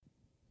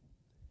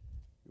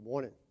Good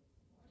morning.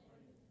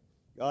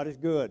 God is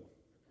good.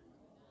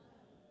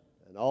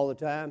 And all the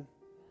time,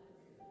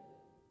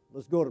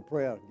 let's go to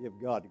prayer and give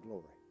God the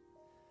glory.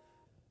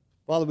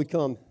 Father, we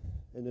come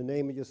in the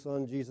name of your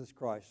Son, Jesus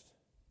Christ,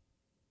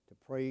 to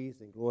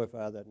praise and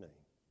glorify that name.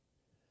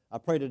 I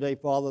pray today,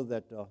 Father,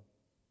 that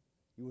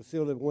you will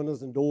seal the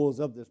windows and doors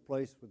of this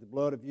place with the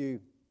blood of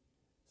you.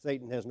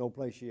 Satan has no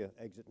place here.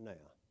 Exit now.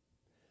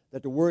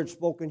 That the word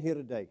spoken here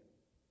today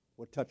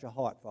will touch a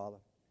heart, Father,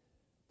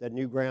 that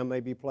new ground may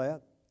be plowed,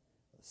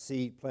 a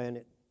seed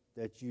planted,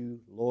 that you,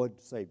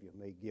 Lord Savior,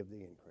 may give the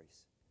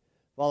increase.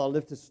 Father, I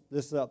lift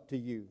this up to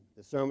you.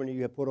 The sermon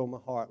you have put on my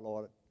heart,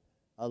 Lord,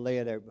 I lay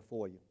it out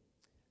before you,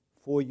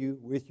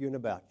 with you, and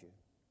about you,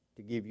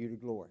 to give you the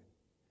glory.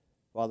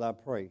 Father, I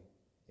pray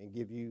and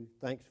give you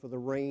thanks for the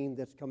rain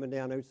that's coming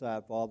down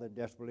outside, Father,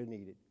 desperately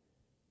needed.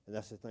 And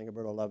that's the thing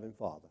about a loving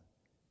Father.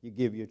 You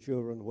give your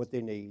children what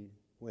they need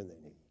when they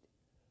need.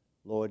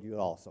 Lord, you're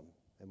awesome,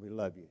 and we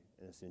love you.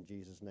 And it's in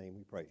Jesus' name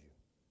we praise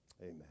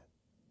you. Amen. Amen.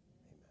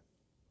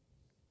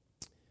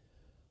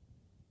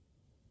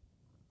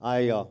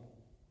 I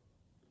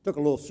took a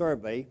little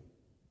survey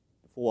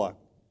before I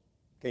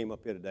came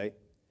up here today.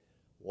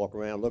 Walk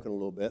around looking a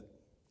little bit.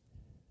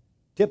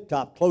 Tip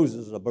Top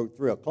closes at about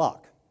 3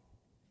 o'clock.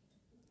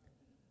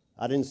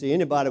 I didn't see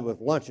anybody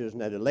with lunches.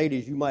 Now, the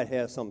ladies, you might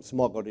have some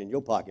smuggled in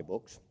your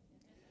pocketbooks.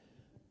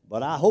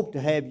 But I hope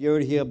to have you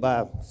here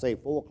by, say,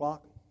 4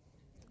 o'clock.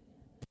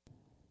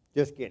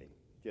 Just kidding.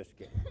 Just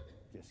kidding.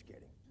 Just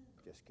kidding.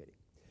 Just kidding.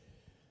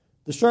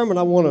 The sermon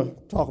I want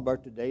to talk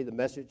about today, the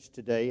message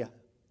today,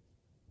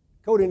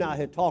 Cody and I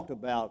had talked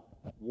about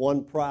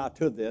one prior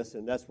to this,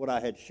 and that's what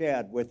I had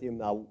shared with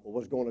him I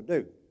was going to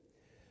do.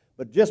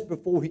 But just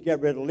before he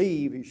got ready to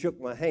leave, he shook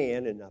my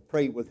hand, and I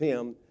prayed with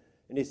him,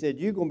 and he said,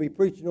 "You're going to be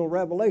preaching on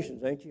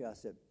Revelations, ain't you?" I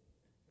said,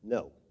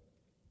 "No."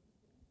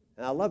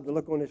 And I love the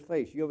look on his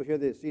face. You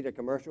ever see that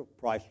commercial?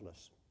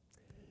 Priceless.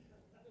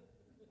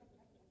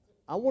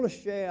 I want to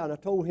share, and I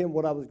told him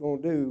what I was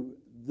going to do.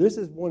 This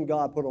is one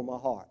God put on my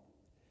heart.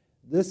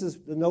 This is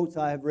the notes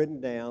I have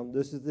written down.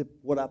 This is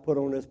what I put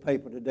on this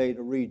paper today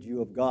to read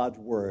you of God's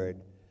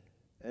Word.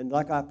 And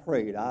like I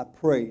pray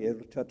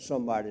it'll touch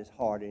somebody's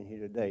heart in here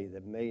today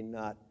that may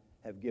not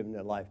have given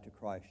their life to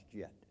Christ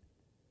yet.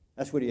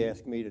 That's what he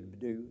asked me to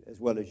do, as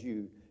well as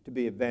you, to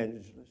be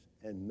evangelists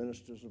and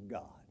ministers of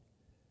God.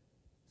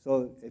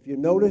 So if you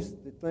notice,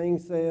 the thing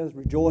says,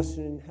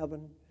 rejoicing in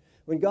heaven.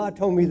 When God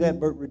told me that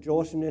about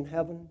rejoicing in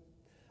heaven,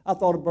 I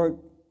thought about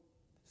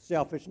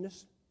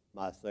selfishness,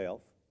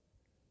 myself.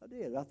 I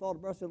did. I thought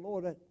about it, I said,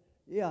 Lord,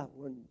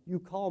 when you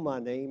call my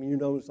name, and you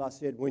notice I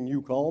said, when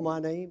you call my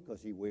name,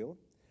 because he will,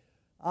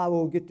 I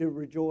will get to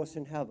rejoice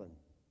in heaven.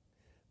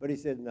 But he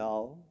said,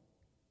 no,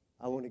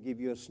 I want to give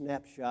you a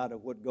snapshot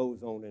of what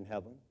goes on in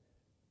heaven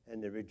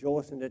and the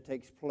rejoicing that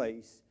takes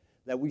place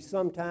that we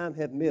sometimes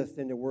have missed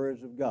in the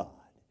words of God.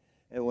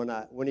 And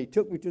when he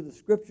took me to the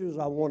scriptures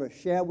I want to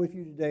share with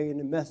you today in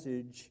the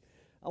message,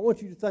 I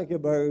want you to think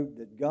about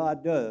that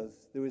God does,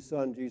 through his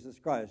Son, Jesus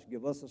Christ,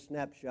 give us a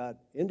snapshot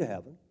into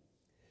heaven.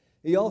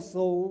 He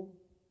also,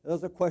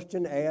 there's a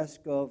question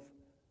asked of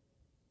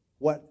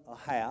what or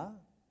how,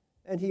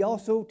 and he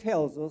also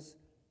tells us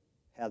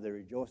how the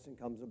rejoicing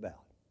comes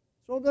about.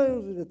 So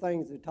those are the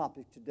things, the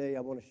topics today I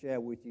want to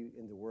share with you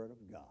in the Word of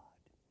God.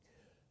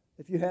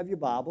 If you have your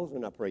Bibles,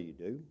 and I pray you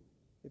do,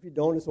 if you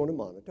don't, it's on the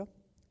monitor.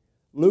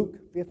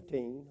 Luke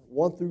 15,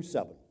 1 through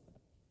 7.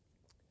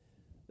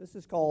 This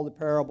is called the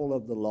parable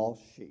of the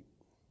lost sheep.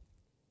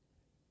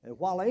 And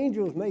while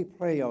angels may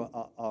play an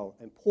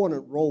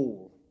important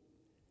role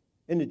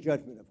in the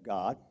judgment of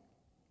God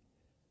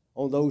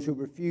on those who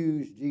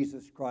refuse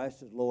Jesus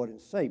Christ as Lord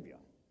and Savior,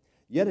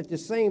 yet at the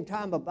same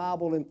time the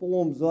Bible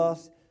informs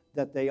us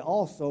that they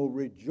also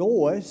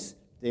rejoice,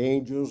 the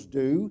angels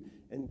do,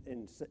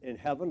 in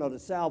heaven, or the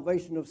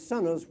salvation of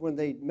sinners when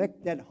they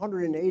make that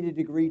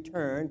 180-degree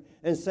turn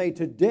and say,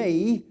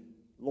 "Today,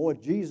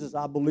 Lord Jesus,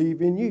 I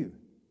believe in you."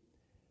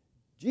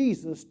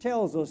 Jesus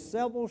tells us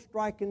several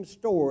striking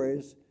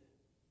stories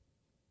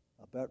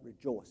about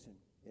rejoicing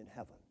in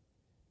heaven.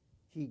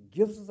 He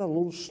gives us a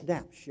little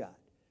snapshot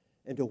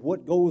into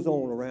what goes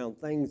on around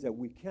things that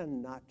we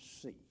cannot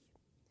see.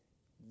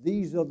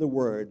 These are the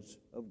words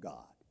of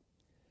God.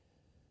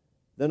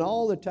 Then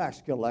all the tax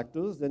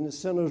collectors and the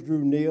sinners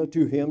drew near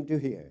to him to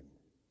hear him.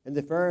 And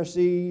the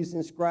Pharisees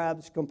and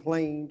scribes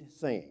complained,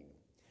 saying,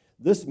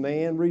 "This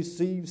man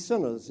receives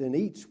sinners and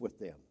eats with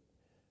them."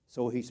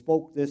 So he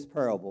spoke this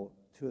parable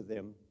to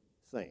them,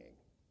 saying,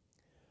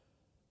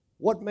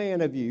 "What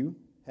man of you,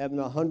 having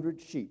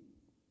 100 sheep,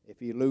 if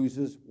he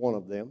loses one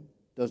of them,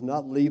 does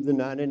not leave the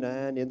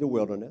 99 in the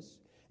wilderness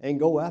and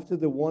go after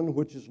the one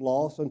which is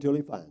lost until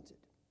he finds it?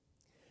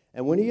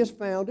 And when he has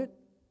found it,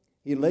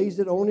 he lays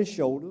it on his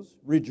shoulders,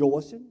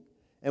 rejoicing.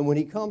 And when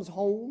he comes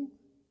home,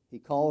 he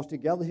calls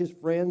together his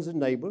friends and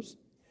neighbors,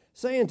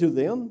 saying to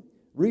them,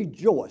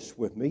 'Rejoice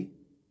with me,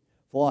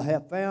 for I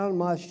have found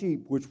my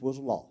sheep which was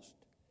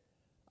lost.'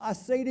 I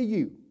say to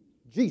you,"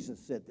 Jesus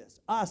said this,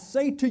 "I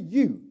say to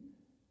you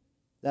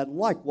that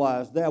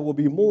likewise there will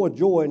be more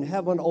joy in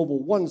heaven over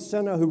one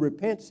sinner who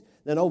repents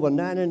than over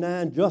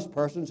 99 just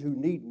persons who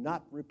need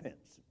not repent.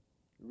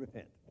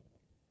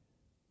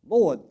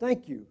 Lord,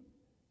 thank you.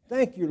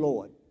 Thank you,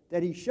 Lord,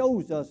 that he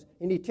shows us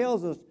and he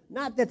tells us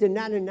not that the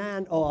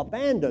 99 are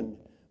abandoned,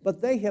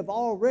 but they have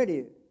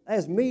already,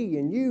 as me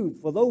and you,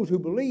 for those who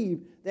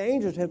believe, the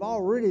angels have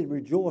already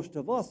rejoiced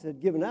of us,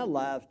 had given our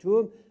lives to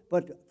him.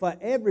 But for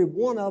every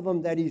one of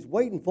them that he's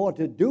waiting for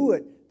to do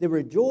it, the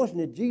rejoicing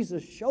that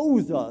Jesus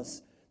shows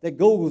us that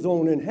goes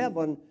on in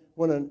heaven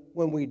when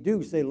we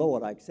do say,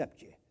 Lord, I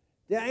accept you.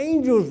 The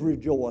angels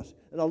rejoice.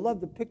 And I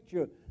love the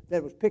picture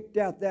that was picked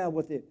out there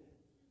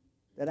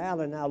that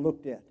Alan and I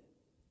looked at.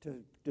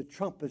 The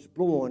trumpets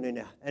blowing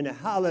and the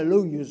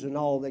hallelujahs and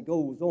all that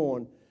goes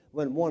on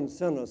when one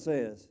sinner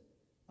says,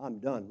 I'm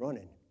done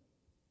running.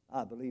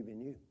 I believe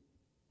in you.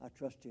 I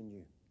trust in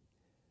you.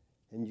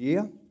 And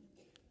yeah,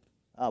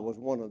 I was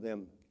one of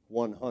them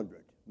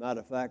 100.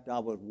 Matter of fact, I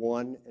was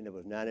one and there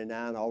was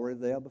 99 already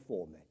there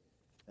before me.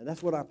 And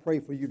that's what I pray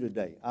for you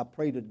today. I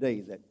pray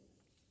today that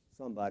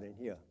somebody in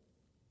here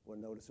will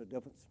notice a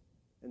difference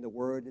in the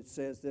word that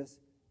says this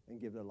and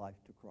give their life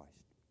to Christ.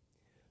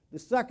 The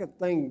second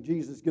thing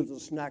Jesus gives a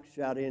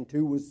snapshot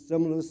into was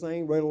similar to the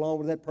same, right along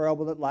with that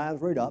parable that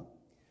lines right up,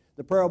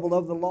 the parable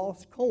of the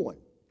lost coin.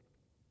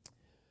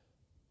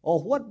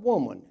 Or what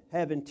woman,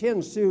 having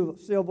 10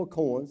 silver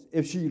coins,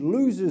 if she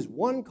loses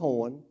one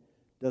coin,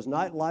 does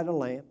not light a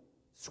lamp,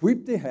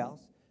 sweep the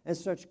house, and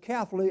search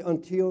carefully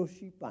until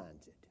she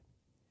finds it?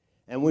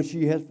 And when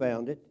she has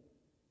found it,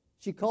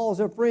 she calls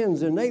her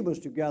friends and neighbors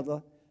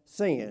together,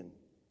 saying,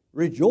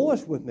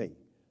 Rejoice with me,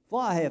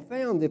 for I have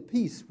found the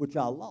piece which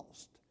I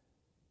lost.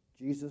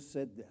 Jesus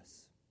said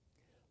this,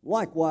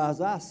 Likewise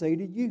I say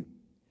to you,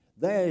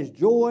 there is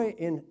joy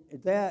in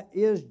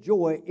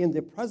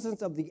the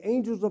presence of the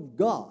angels of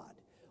God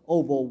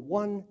over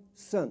one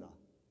sinner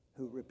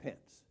who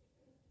repents.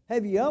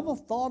 Have you ever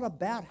thought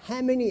about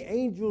how many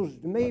angels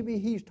maybe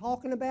he's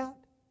talking about?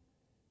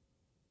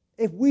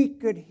 If we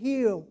could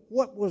hear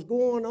what was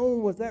going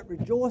on with that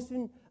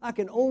rejoicing, I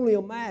can only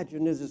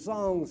imagine, as the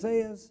song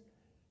says,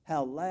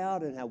 how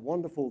loud and how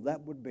wonderful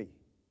that would be.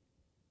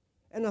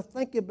 And I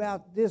think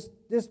about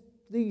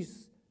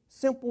these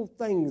simple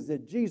things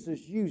that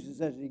Jesus uses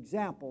as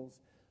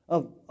examples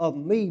of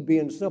me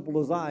being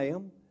simple as I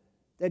am,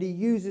 that he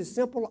uses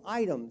simple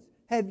items.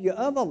 Have you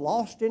ever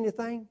lost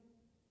anything?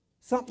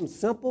 Something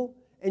simple,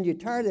 and you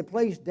tear the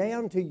place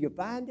down till you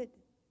find it?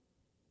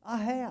 I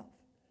have.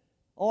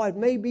 Or it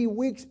may be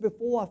weeks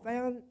before I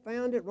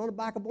found it, run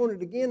back up on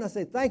it again. I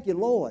say, thank you,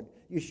 Lord.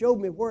 You showed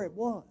me where it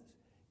was.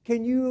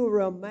 Can you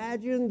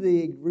imagine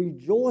the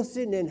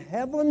rejoicing in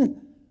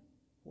heaven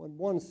when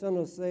one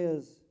sinner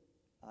says,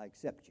 I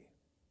accept you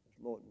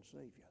as Lord and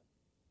Savior?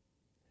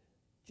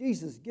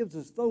 Jesus gives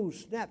us those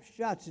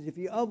snapshots. If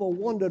you ever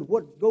wondered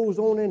what goes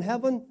on in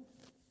heaven,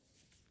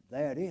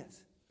 there it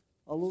is,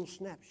 a little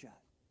snapshot.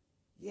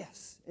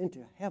 Yes,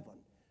 into heaven.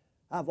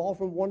 I've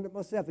often wondered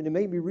myself, and it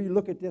made me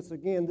re-look at this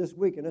again this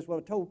week, and that's what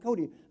I told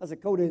Cody. I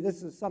said, Cody,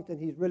 this is something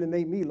he's really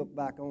made me look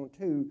back on,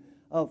 too,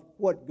 of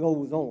what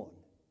goes on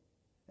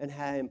and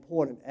how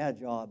important our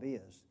job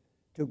is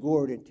to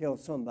go out and tell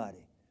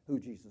somebody who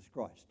Jesus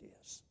Christ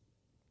is.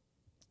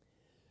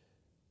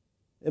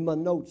 In my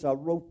notes, I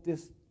wrote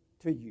this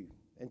to you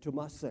and to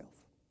myself.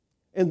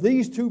 In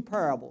these two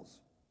parables,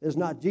 is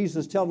not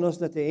Jesus telling us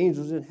that the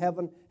angels in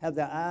heaven have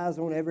their eyes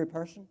on every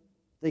person?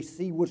 They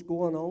see what's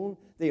going on.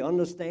 They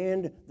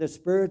understand the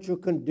spiritual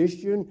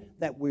condition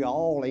that we're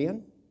all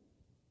in.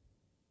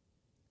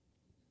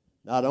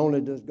 Not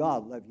only does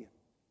God love you,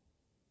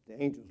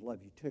 the angels love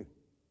you too,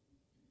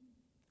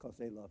 because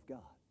they love God.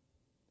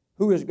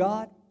 Who is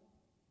God?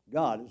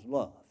 God is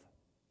love.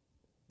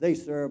 They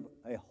serve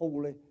a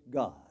holy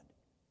God.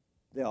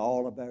 They're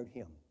all about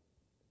him.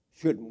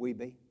 Shouldn't we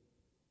be?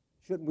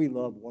 Shouldn't we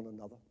love one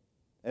another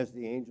as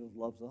the angels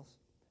loves us,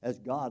 as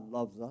God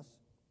loves us?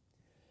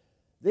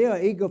 They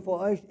are eager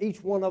for us,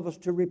 each one of us,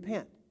 to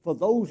repent. For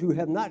those who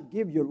have not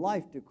given your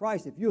life to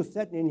Christ, if you're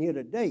sitting in here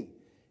today,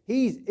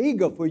 he's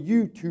eager for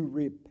you to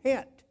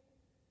repent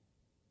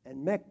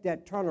and make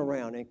that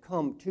turnaround and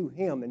come to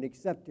him and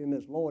accept him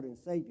as Lord and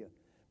Savior.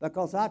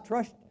 Because I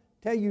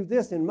tell you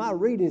this, in my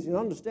readings and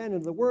understanding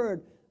of the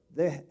Word,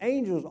 the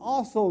angels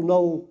also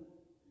know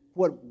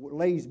what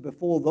lays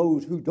before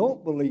those who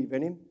don't believe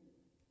in him.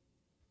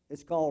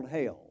 It's called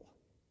hell.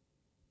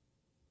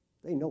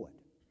 They know it.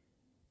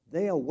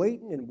 They are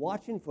waiting and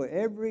watching for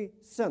every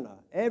sinner,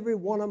 every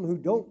one of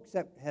them who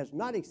has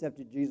not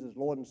accepted Jesus as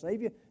Lord and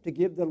Savior, to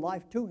give their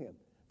life to him.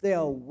 They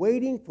are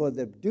waiting for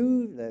the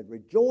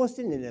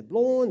rejoicing and the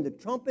blowing the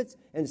trumpets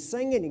and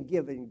singing and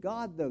giving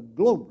God the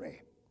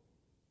glory.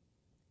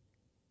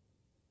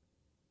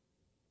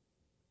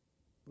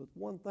 But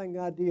one thing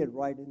I did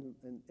right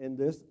in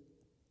this,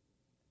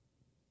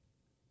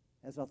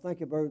 as I think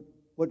about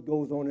what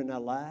goes on in our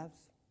lives,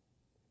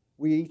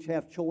 we each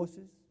have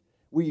choices.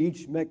 We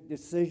each make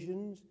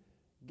decisions.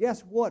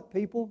 Guess what,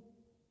 people?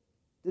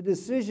 The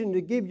decision to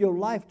give your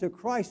life to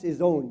Christ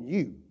is on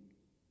you,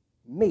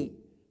 me,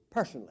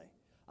 personally.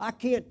 I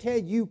can't tell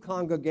you,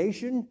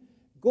 congregation,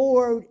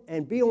 go out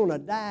and be on a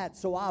diet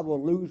so I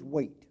will lose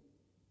weight.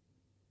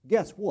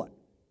 Guess what?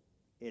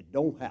 It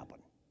don't happen.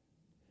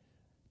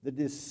 The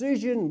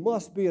decision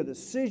must be a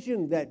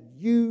decision that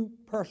you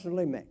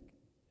personally make.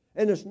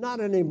 And it's not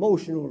an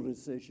emotional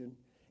decision.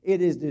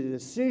 It is the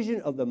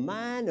decision of the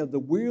mind, of the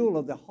will,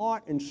 of the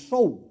heart and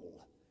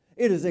soul.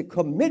 It is a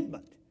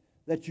commitment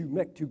that you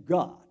make to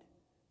God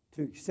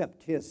to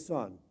accept His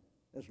Son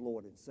as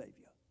Lord and Savior.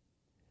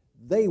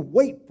 They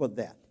wait for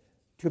that,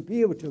 to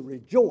be able to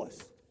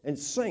rejoice and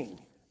sing,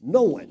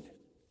 knowing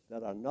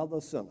that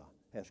another sinner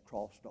has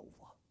crossed over.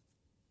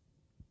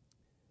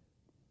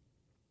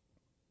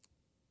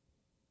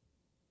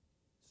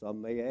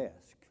 Some may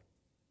ask,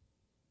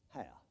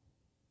 how?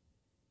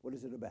 What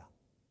is it about?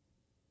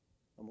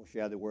 I'm going to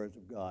share the words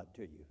of God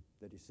to you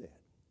that He said.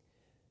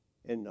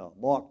 In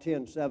Mark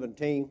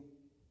 10:17,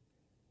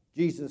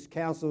 Jesus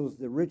counsels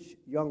the rich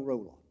young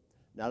ruler.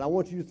 Now, I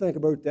want you to think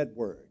about that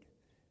word,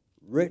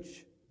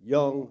 rich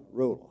young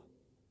ruler.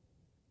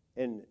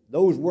 And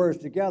those words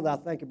together, I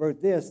think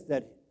about this,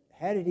 that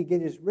how did he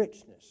get his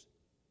richness?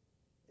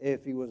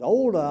 If he was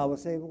older, I would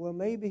say, well,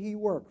 maybe he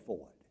worked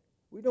for it.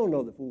 We don't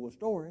know the full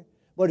story.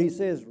 But he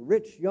says,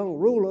 rich young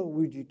ruler,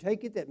 would you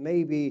take it that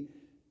maybe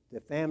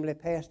the family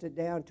passed it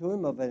down to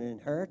him of an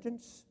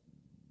inheritance?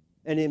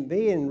 And in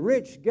being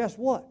rich, guess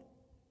what?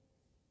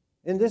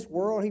 In this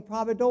world, he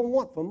probably don't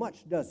want for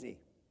much, does he?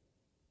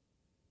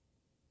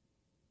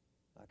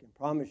 I can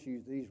promise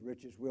you these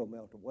riches will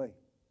melt away.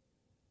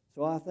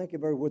 So I think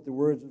about what the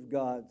words of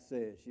God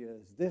says. Yes,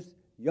 this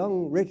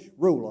young rich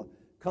ruler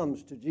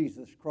comes to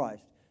Jesus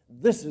Christ.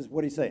 This is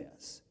what he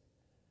says.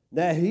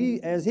 Now,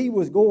 as he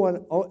was going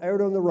out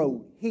on the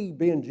road, he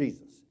being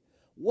Jesus,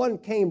 one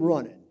came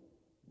running,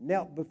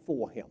 knelt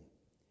before him,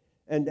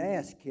 and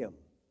asked him,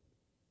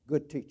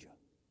 good teacher.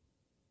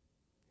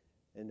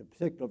 In the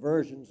particular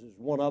versions, is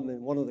one of them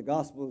in one of the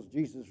Gospels,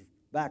 Jesus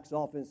backs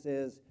off and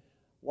says,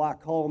 why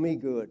call me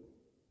good?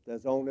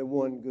 There's only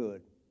one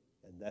good,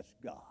 and that's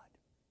God.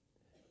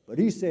 But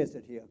he says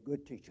it here,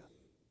 good teacher.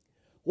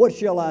 What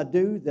shall I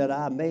do that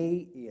I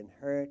may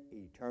inherit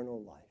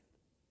eternal life?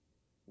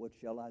 What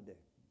shall I do?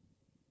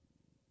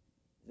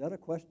 Is that a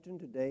question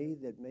today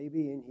that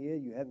maybe in here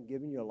you haven't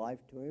given your life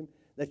to Him,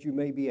 that you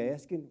may be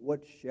asking,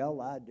 what shall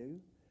I do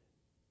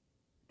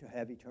to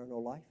have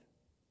eternal life?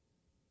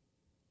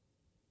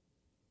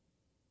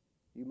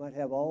 You might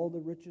have all the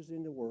riches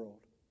in the world,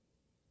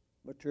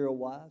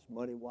 material-wise,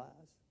 money-wise,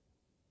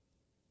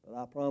 but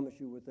I promise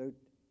you without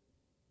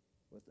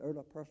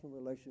a personal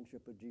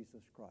relationship with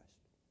Jesus Christ,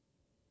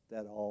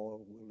 that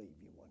all will leave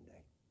you one day.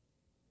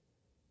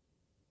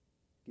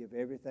 Give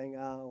everything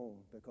I own,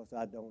 because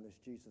I don't, as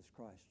Jesus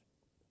Christ,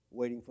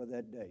 waiting for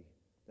that day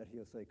that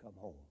He'll say, come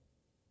home.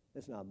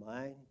 It's not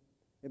mine.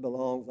 It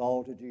belongs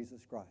all to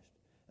Jesus Christ.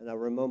 And I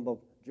remember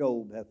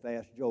Job, how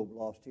fast Job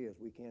lost his.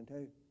 We can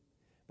too.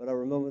 But I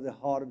remember the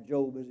heart of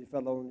Job as he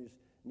fell on his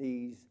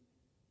knees,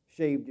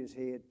 shaved his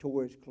head,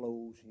 tore his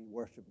clothes. He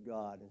worshiped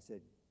God and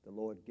said, the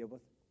Lord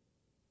giveth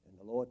and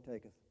the Lord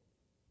taketh.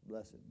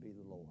 Blessed be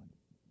the Lord.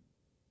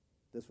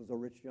 This was a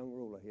rich young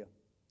ruler here.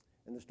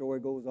 And the story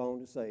goes on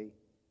to say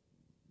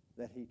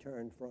that he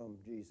turned from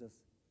Jesus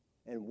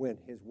and went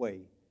his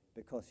way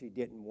because he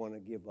didn't want to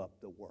give up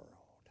the world.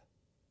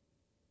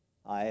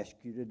 I ask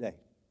you today,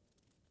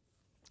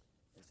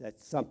 is that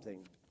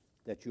something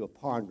that you're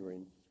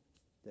pondering,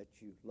 that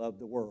you love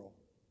the world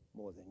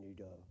more than you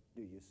do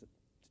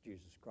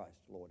Jesus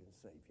Christ, Lord and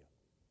Savior?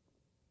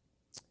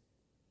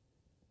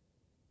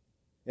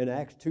 In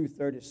Acts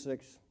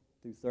 2:36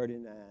 through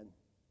 39,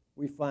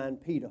 we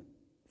find Peter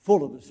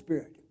full of the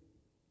Spirit,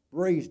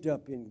 raised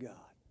up in God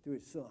through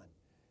His Son.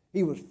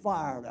 He was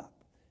fired up.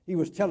 He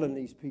was telling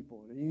these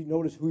people, and you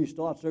notice who he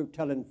starts out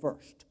telling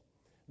first.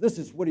 This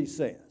is what he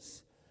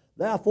says.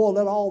 Therefore,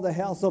 let all the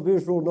house of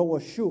Israel know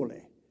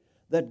assuredly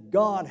that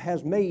God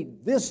has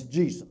made this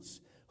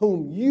Jesus,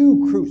 whom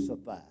you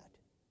crucified,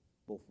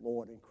 both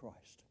Lord and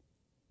Christ.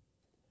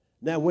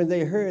 Now, when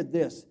they heard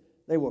this,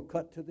 they were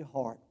cut to the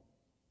heart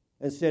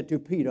and said to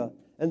Peter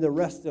and the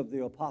rest of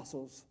the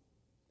apostles,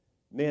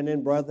 men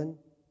and brethren,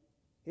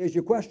 here's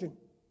your question.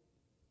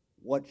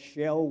 What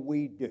shall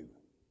we do?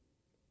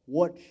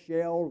 What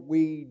shall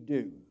we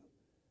do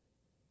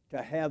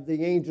to have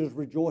the angels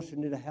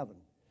rejoicing into heaven,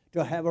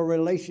 to have a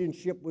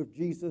relationship with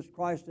Jesus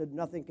Christ that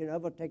nothing can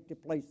ever take the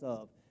place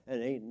of,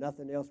 and ain't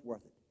nothing else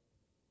worth it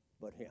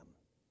but Him?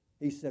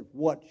 He said,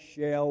 what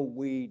shall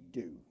we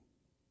do?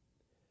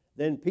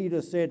 Then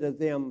Peter said to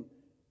them,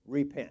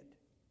 repent,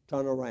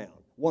 turn around,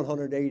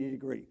 180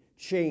 degrees,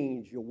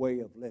 change your way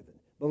of living.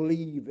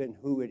 Believe in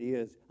who it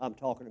is I'm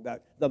talking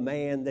about, the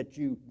man that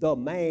you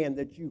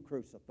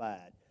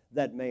crucified,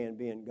 that man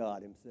being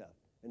God Himself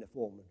in the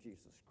form of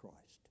Jesus Christ.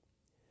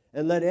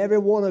 And let every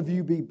one of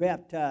you be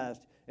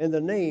baptized in the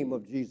name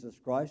of Jesus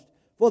Christ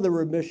for the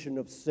remission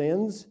of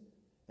sins,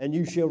 and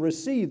you shall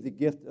receive the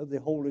gift of the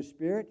Holy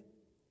Spirit.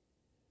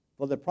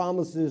 For the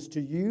promises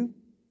to you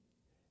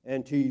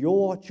and to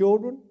your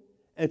children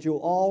and to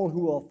all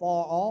who are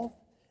far off,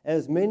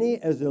 as many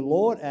as the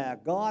Lord our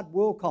God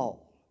will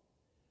call.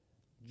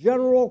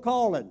 General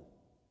calling.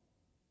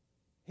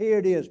 Here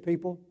it is,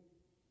 people.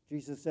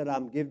 Jesus said,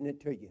 I'm giving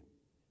it to you.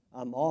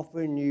 I'm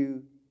offering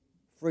you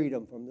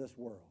freedom from this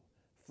world,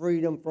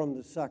 freedom from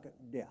the second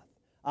death.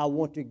 I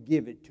want to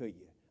give it to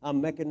you.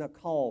 I'm making a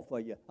call for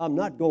you. I'm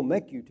not going to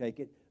make you take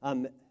it.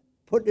 I'm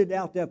putting it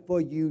out there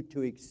for you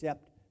to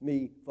accept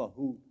me for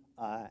who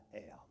I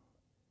am.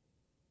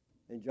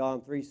 In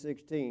John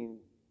 3:16,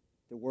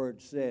 the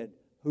word said,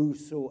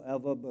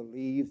 whosoever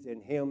believes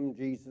in him,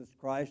 Jesus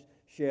Christ,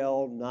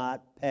 shall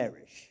not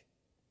perish.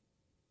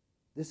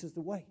 This is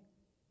the way.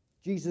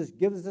 Jesus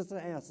gives us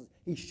the answers.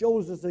 He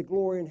shows us the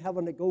glory in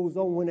heaven that goes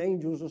on when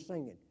angels are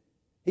singing.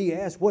 He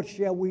asked, what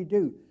shall we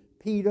do?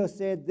 Peter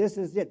said, this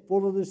is it,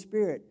 full of the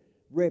Spirit.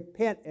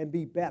 Repent and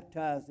be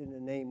baptized in the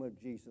name of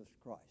Jesus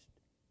Christ.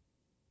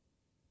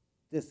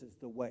 This is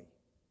the way.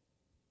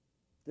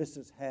 This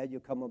is how you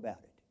come about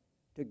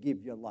it, to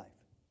give your life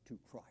to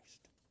Christ.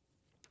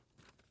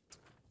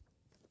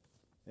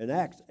 In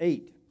Acts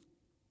 8,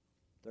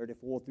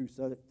 34 through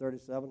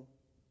 37,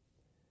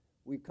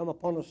 we come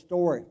upon a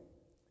story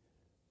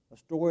of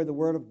the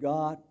Word of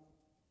God,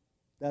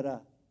 that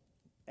an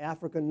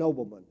African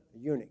nobleman, a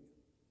eunuch,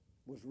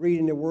 was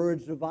reading the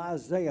words of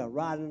Isaiah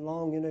riding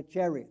along in a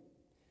chariot.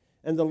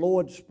 And the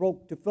Lord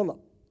spoke to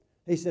Philip.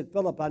 He said,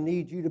 Philip, I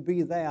need you to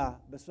be there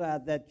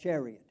beside that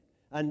chariot.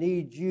 I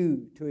need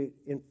you to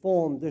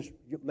inform this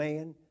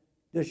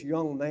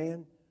young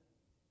man,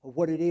 of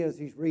what it is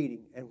he's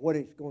reading and what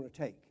it's going to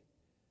take.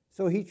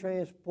 So he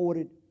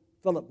transported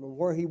Philip from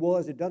where he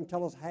was. It doesn't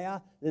tell us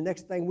how. The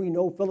next thing we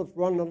know, Philip's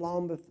running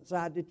along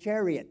beside the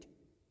chariot.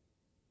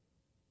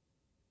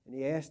 And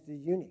he asked the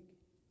eunuch,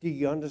 do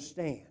you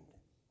understand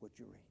what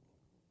you're reading?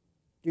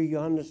 Do you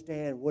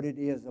understand what it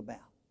is about?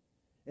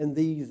 And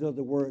these are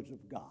the words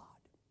of God.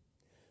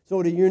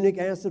 So the eunuch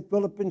answered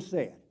Philip and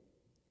said,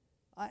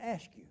 I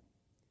ask you,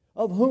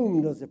 of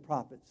whom does the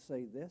prophet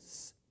say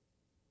this?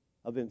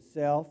 Of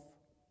himself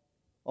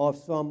or of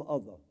some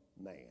other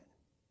man?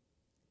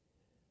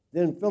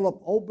 Then Philip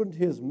opened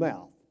his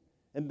mouth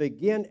and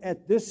began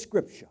at this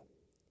scripture,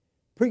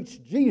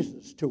 preached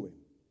Jesus to him.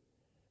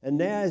 And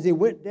now as he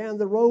went down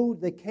the road,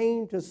 they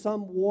came to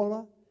some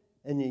water,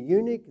 and the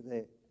eunuch,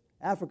 the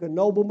African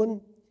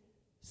nobleman,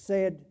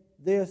 said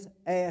this,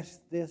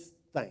 asked this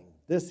thing,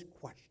 this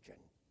question.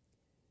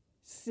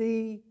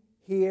 See,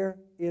 here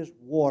is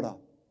water.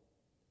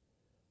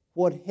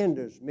 What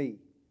hinders me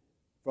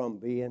from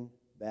being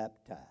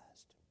baptized?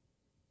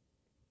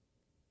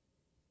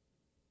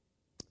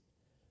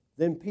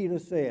 Then Peter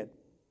said,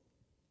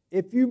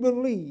 if you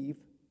believe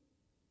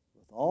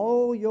with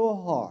all your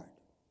heart,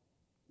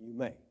 you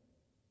may.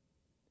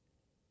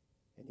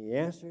 And he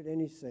answered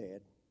and he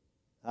said,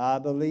 I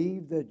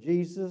believe that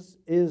Jesus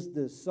is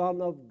the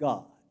Son of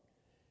God.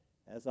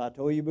 As I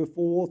told you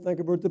before, think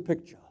about the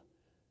picture.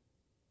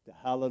 The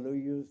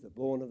hallelujahs, the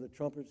blowing of the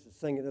trumpets, the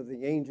singing of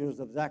the angels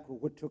of Zechariah,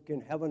 what took in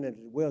heaven as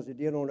well as it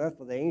did on earth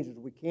for the angels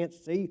we can't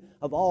see,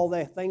 of all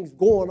the things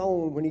going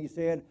on when he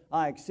said,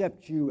 I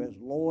accept you as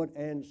Lord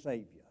and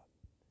Savior.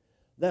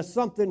 There's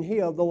something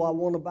here, though, I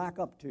want to back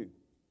up to.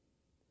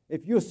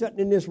 If you're sitting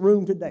in this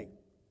room today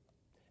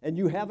and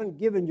you haven't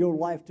given your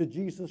life to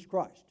Jesus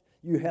Christ,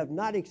 you have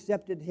not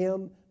accepted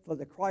him for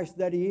the Christ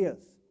that he is,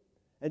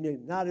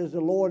 and not as the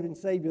Lord and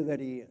Savior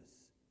that he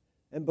is,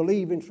 and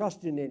believe and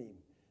trust in him,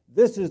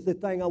 this is the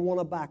thing I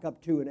want to back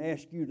up to and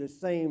ask you the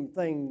same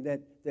thing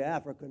that the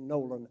African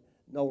nobleman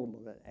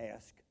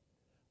asked.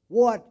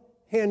 What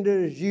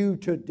hinders you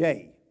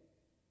today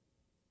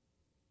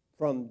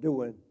from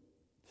doing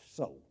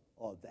so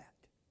or that?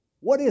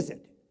 What is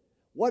it?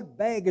 What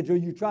baggage are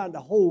you trying to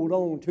hold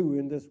on to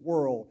in this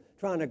world,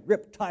 trying to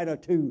grip tighter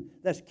to,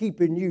 that's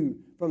keeping you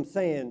from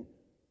saying,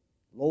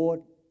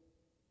 Lord,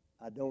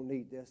 I don't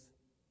need this.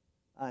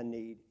 I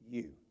need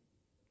you.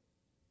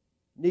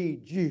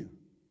 Need you.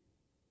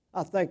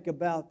 I think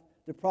about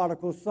the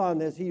prodigal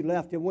son as he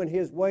left and went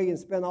his way and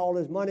spent all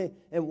his money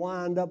and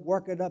wound up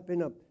working up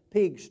in a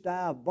pigsty,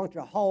 a bunch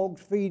of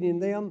hogs feeding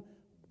them,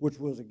 which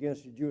was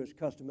against the Jewish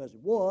custom as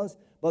it was.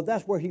 But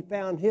that's where he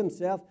found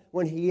himself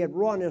when he had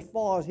run as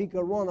far as he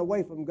could run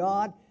away from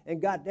God and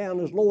got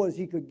down as low as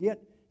he could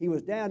get. He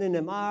was down in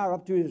the mire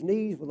up to his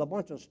knees with a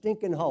bunch of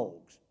stinking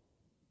hogs.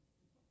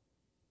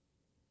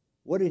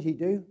 What did he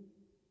do?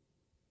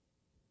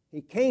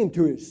 He came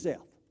to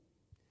himself.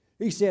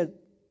 He said,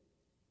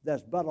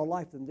 there's better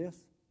life than this.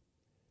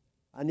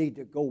 I need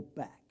to go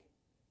back.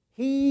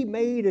 He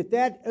made at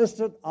that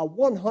instant a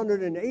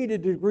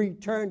 180-degree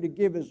turn to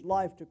give his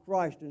life to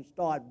Christ and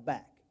start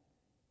back.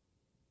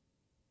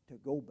 To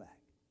go back.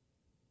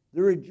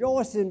 The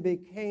rejoicing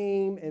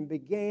began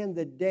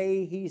the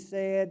day he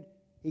said,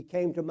 he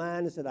came to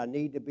mind and said, I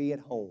need to be at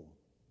home.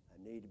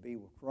 I need to be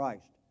with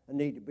Christ. I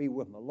need to be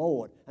with my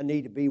Lord. I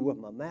need to be with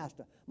my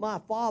master. My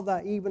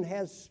father even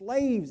has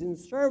slaves and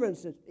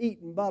servants that's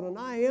eating better than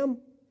I am.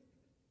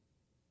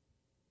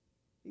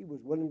 He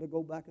was willing to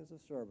go back as a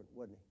servant,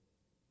 wasn't he?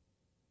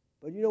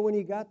 But you know, when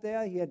he got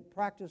there, he had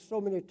practiced so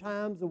many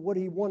times of what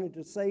he wanted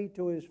to say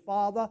to his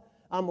father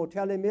I'm going to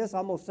tell him this.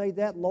 I'm going to say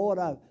that. Lord,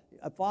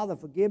 Father,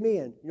 forgive me.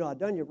 And, I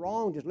done you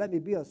wrong. Just let me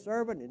be a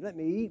servant and let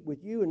me eat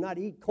with you and not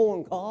eat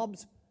corn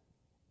cobs.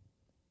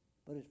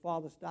 But his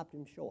father stopped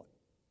him short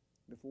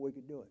before he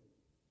could do it.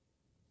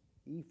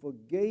 He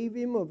forgave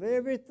him of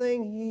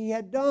everything he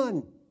had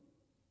done.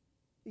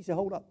 He said,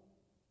 hold up.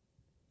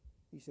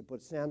 He said,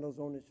 put sandals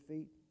on his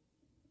feet,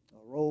 a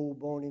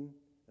robe on him,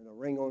 and a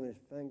ring on his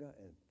finger,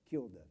 and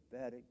killed the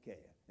fatted calf.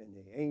 And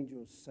the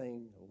angels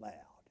sang aloud.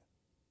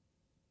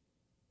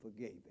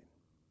 Forgave him.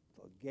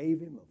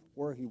 Forgave him of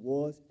where he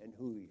was and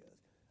who he is.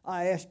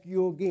 I ask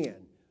you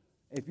again,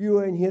 if you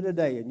are in here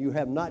today and you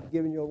have not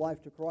given your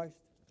life to Christ,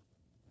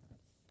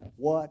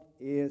 what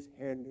is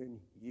hindering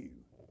you?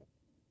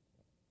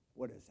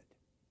 What is it?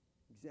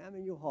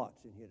 Examine your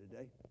hearts in here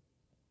today.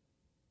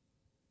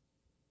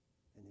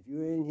 And if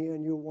you're in here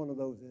and you're one of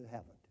those that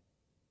haven't,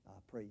 I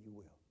pray you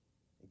will.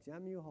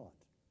 Examine your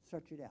hearts.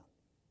 Search it out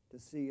to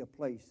see a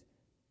place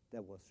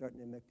that will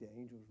certainly make the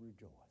angels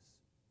rejoice.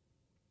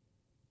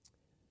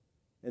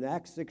 In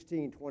Acts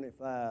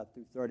 16:25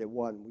 through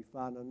 31, we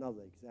find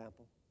another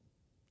example.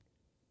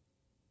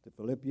 The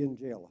Philippian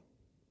jailer.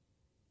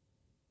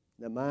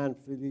 Now, mind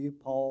you,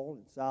 Paul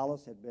and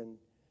Silas had been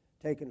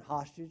taken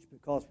hostage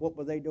because what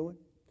were they doing?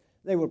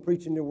 They were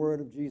preaching the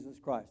word of Jesus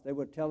Christ. They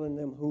were telling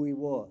them who he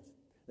was.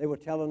 They were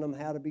telling them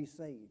how to be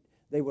saved.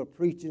 They were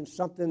preaching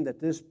something that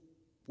this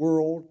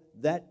world,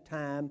 that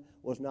time,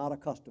 was not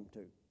accustomed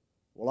to.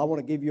 Well, I want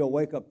to give you a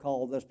wake-up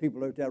call. There's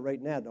people out there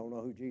right now don't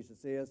know who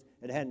Jesus is.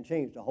 It hadn't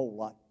changed a whole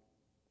lot.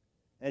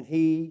 And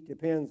he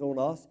depends on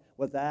us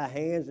with our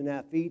hands and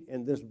our feet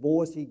and this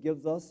voice he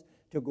gives us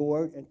to go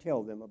out and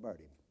tell them about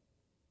him.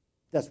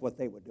 That's what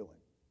they were doing.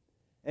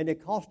 And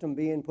it cost them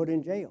being put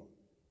in jail.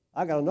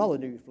 I got another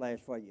news flash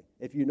for you.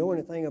 If you know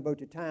anything about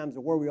the times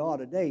of where we are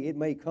today, it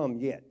may come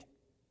yet.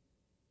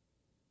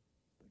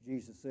 But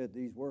Jesus said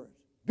these words,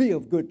 "Be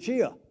of good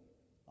cheer.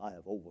 I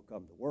have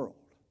overcome the world."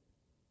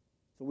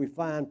 So we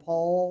find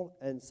Paul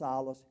and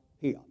Silas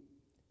here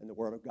in the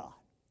Word of God.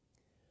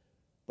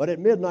 But at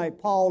midnight,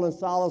 Paul and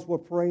Silas were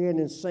praying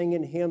and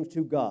singing hymns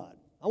to God.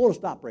 I want to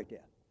stop right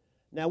there.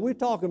 Now, we're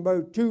talking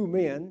about two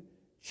men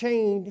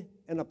chained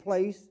in a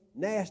place,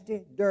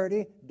 nasty,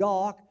 dirty,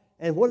 dark,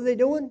 and what are they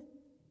doing?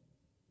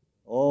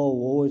 Oh,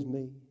 woe is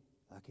me.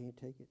 I can't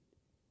take it.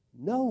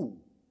 No.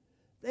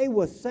 They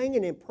were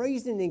singing and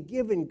praising and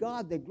giving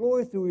God the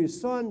glory through his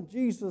Son,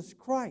 Jesus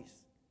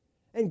Christ.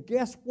 And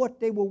guess what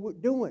they were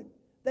doing?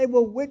 They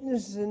were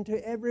witnessing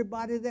to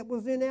everybody that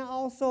was in there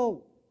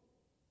also.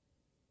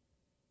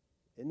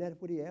 Isn't that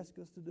what he asked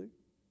us to do?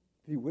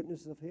 Be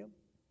witnesses of him?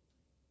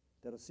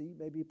 That a seed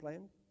may be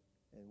planted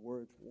and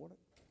words watered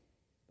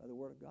by the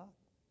word of God.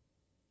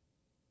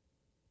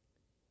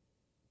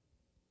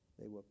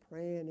 They were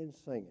praying and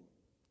singing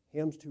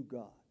hymns to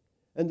God.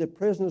 And the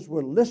prisoners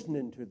were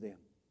listening to them.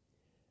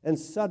 And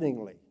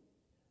suddenly,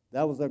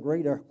 there was a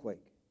great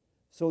earthquake,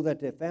 so that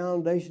the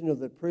foundation of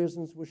the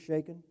prisons was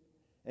shaken,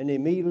 and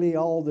immediately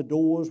all the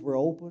doors were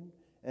opened,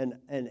 and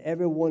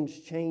everyone's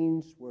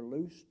chains were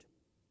loosed.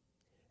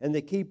 And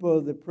the keeper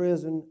of the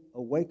prison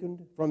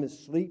awakened from his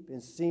sleep,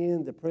 and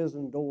seeing the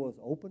prison doors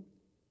open,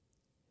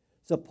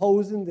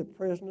 supposing the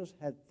prisoners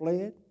had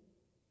fled,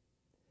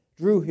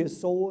 drew his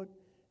sword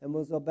and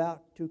was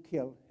about to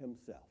kill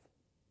himself.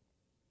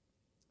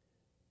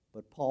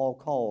 But Paul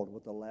called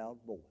with a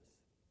loud voice,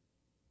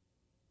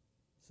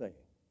 saying,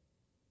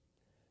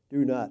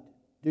 "Do not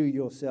do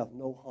yourself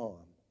no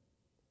harm,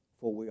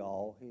 for we are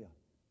all here."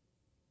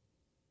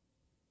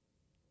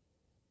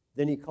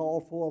 Then he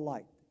called for a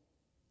light,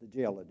 the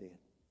jailer did,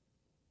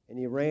 and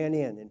he ran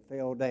in and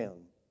fell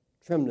down,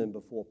 trembling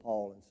before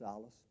Paul and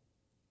Silas.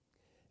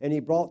 And he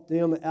brought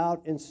them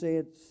out and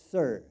said,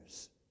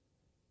 "Sirs,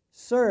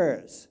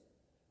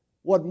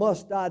 what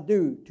must I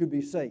do to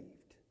be saved?"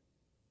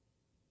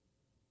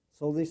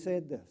 So they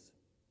said this,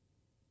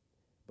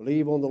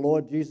 "Believe on the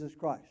Lord Jesus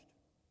Christ,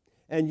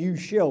 and you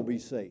shall be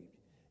saved,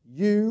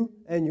 you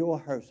and your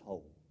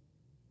household."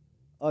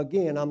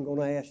 Again, I'm going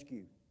to ask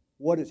you,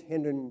 what is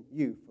hindering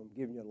you from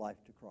giving your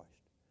life to Christ?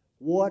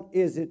 What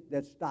is it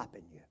that's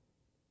stopping you?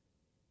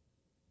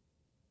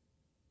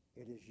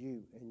 It is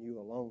you and you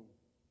alone,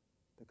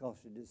 because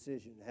the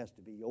decision has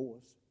to be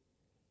yours.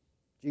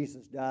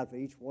 Jesus died for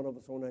each one of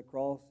us on that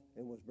cross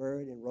and was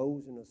buried and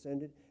rose and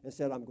ascended and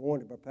said, "I'm going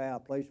to prepare a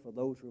place for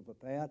those who are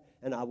prepared,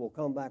 and I will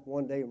come back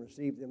one day and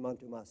receive them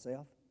unto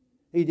myself."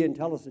 He didn't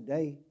tell us a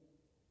day.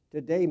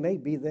 Today may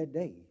be that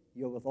day.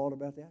 You ever thought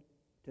about that?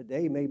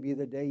 Today may be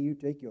the day you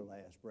take your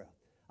last breath.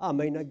 I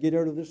may not get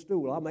out of this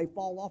stool. I may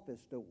fall off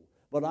this stool.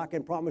 But I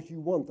can promise you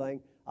one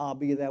thing. I'll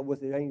be there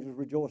with the angels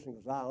rejoicing,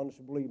 because I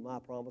honestly believe my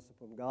promise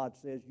from God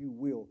says you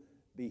will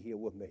be here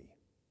with me.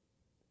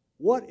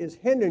 What is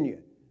hindering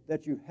you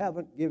that you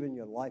haven't given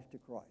your life to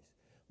Christ?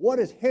 What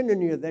is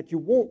hindering you that you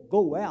won't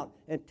go out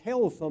and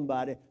tell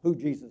somebody who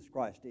Jesus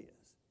Christ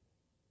is?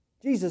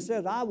 Jesus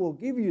says, "I will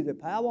give you the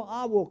power.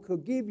 I will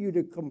give you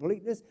the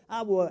completeness.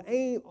 I will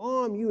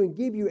arm you and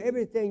give you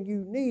everything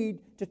you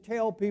need to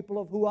tell people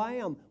of who I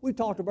am." We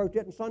talked about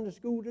that in Sunday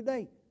school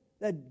today.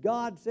 that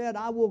God said,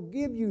 I will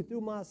give you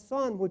through my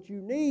Son what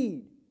you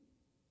need.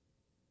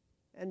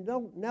 And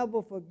don't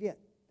never forget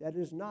that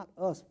it's not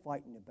us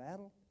fighting the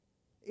battle.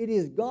 It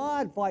is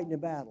God fighting the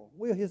battle.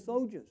 We're his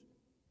soldiers.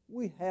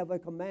 We have a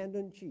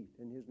commander-in-chief,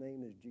 and his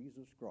name is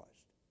Jesus Christ.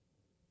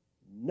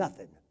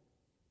 Nothing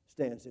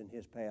stands in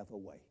his path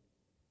away.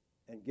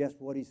 And guess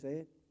what he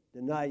said?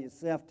 Deny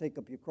yourself, take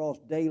up your cross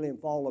daily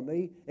and follow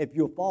me. If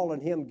you're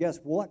following him, guess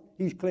what?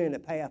 He's clearing the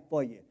path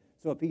for you.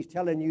 So if he's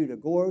telling you to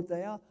go out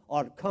there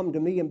or to come to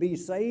me and be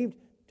saved,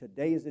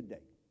 today is the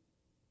day.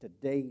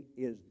 Today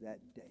is that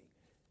day.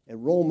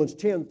 In Romans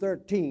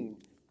 10:13,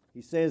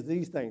 he says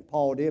these things.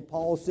 Paul did.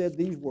 Paul said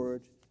these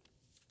words.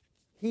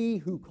 He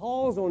who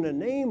calls on the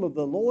name of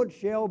the Lord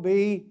shall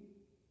be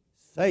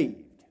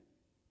saved.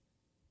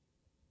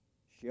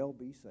 Shall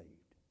be saved.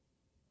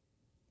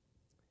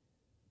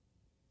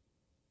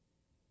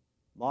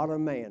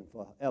 Modern man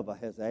forever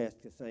has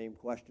asked the same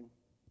question.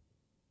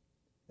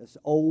 It's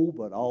old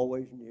but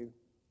always new.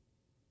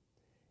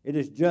 It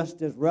is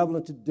just as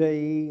relevant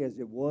today as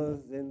it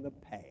was in the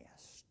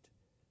past.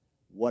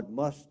 What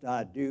must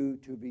I do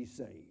to be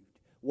saved?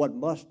 What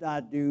must I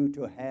do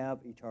to have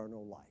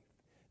eternal life?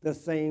 The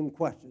same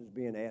question is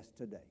being asked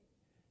today.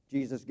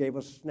 Jesus gave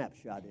us a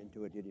snapshot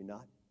into it, did he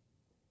not?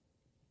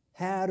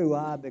 How do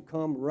I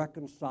become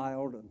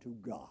reconciled unto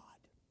God?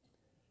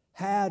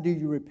 How do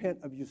you repent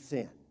of your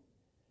sin?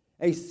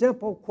 A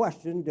simple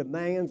question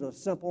demands a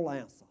simple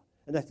answer.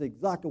 And that's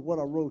exactly what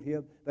I wrote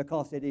here,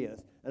 because it is.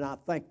 And I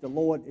thank the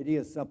Lord it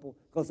is simple,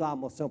 because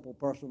I'm a simple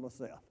person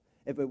myself.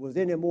 If it was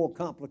any more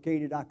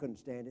complicated, I couldn't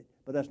stand it.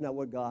 But that's not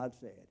what God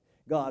said.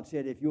 God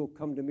said, if you'll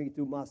come to me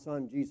through my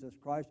Son, Jesus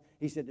Christ,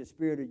 he said, the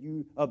Spirit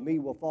of me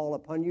will fall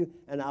upon you,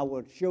 and I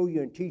will show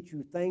you and teach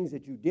you things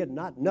that you did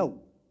not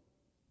know.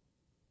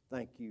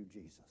 Thank you,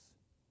 Jesus.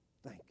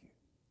 Thank you.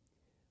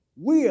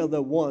 We are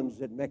the ones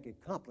that make it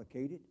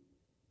complicated.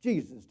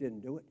 Jesus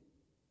didn't do it.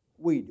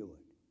 We do it.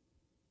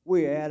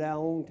 We add our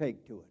own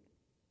take to it.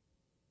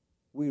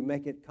 We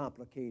make it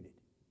complicated.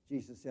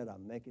 Jesus said, I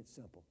make it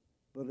simple.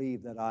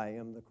 Believe that I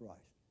am the Christ.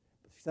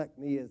 Accept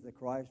me as the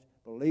Christ.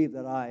 Believe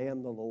that I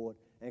am the Lord,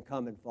 and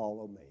come and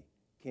follow me.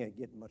 Can't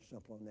get much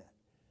simpler than that.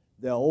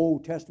 The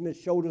Old Testament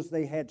showed us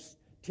they had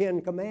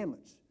 10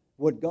 commandments,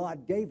 what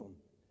God gave them.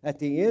 At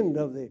the end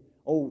of the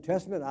Old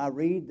Testament, I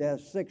read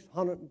there's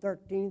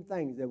 613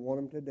 things they want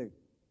them to do.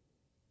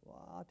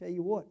 Well, I'll tell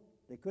you what,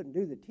 they couldn't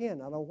do the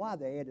 10. I don't know why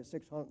they added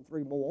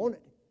 603 more on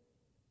it,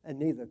 and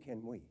neither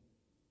can we.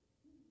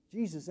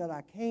 Jesus said,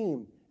 I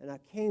came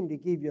to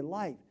give you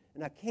life,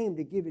 and I came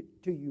to give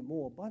it to you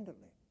more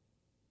abundantly.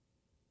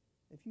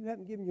 If you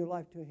haven't given your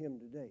life to him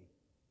today,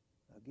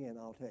 again,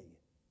 I'll tell you,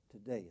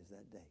 today is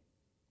that day.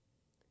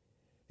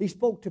 He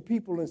spoke to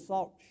people in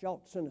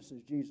short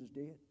sentences, Jesus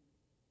did.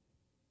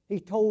 He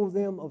told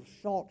them of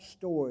short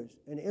stories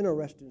and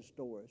interesting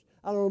stories.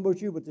 I don't know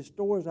about you, but the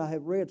stories I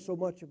have read so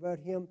much about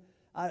him,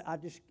 I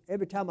just,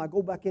 every time I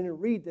go back in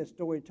and read that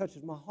story, it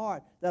touches my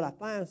heart that I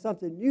find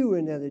something new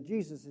in there that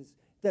Jesus is,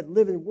 that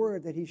living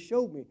word that he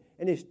showed me,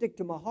 and it stick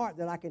to my heart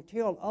that I can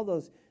tell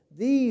others,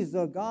 these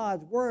are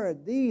God's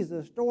word. These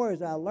are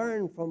stories I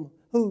learned from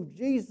who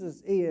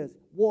Jesus is,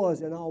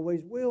 was, and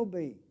always will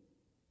be.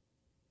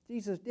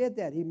 Jesus did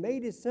that. He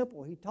made it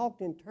simple. He talked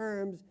in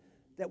terms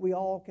that we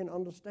all can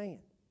understand.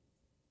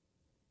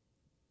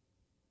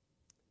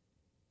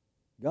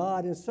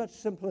 God in such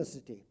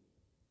simplicity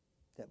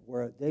that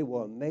they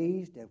were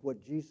amazed at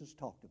what Jesus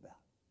talked about.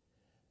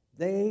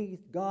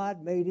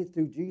 God made it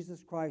through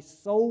Jesus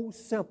Christ so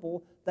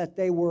simple that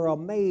they were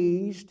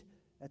amazed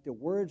at the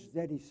words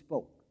that he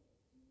spoke.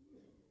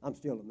 I'm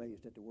still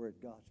amazed at the words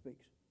God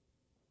speaks.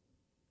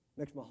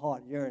 Makes my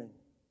heart yearn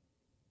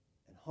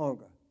and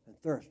hunger and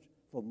thirst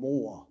for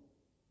more.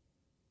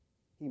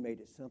 He made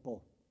it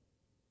simple.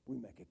 We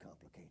make it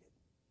complicated.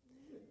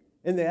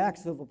 In the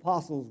Acts of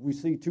Apostles, we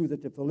see too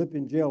that the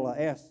Philippian jailer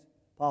asked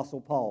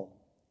Apostle Paul,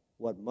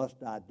 what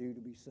must I do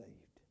to be saved?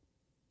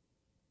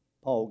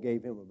 Paul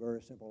gave him a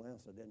very simple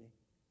answer, didn't he?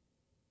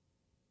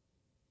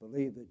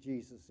 Believe that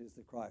Jesus is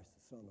the Christ,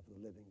 the Son of the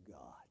living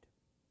God.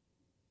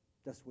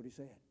 That's what he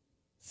said.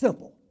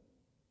 Simple.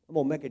 I'm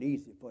going to make it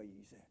easy for you,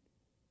 he said.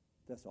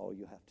 That's all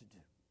you have to do.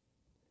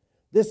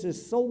 This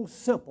is so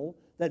simple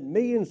that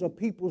millions of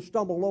people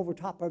stumble over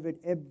top of it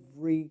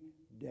every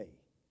day.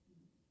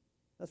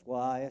 That's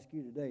why I ask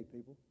you today,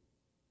 people,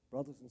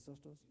 brothers and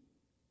sisters,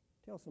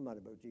 tell somebody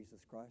about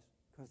Jesus Christ,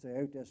 because they're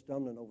out there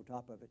stumbling over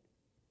top of it.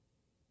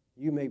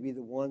 You may be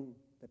the one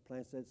that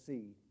plants that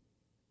seed,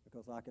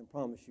 because I can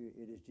promise you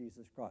it is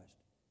Jesus Christ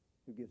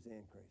who gives the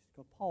increase.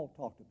 Because Paul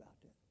talked about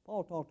that.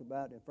 Paul talked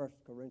about in 1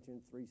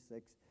 Corinthians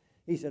 3:6.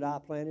 He said, I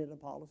planted and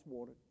Apollos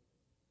watered,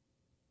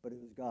 but it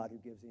was God who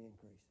gives the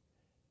increase.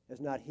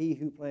 It's not he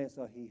who plants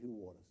or he who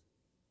waters,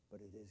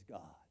 but it is God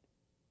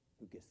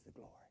who gets the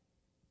glory.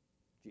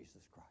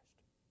 Jesus Christ.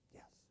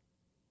 Yes.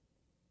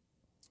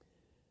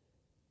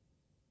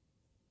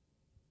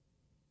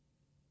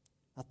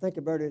 I think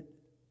about it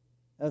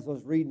as I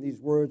was reading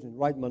these words and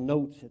writing my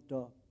notes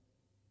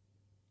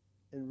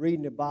and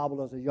reading the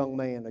Bible as a young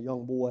man, a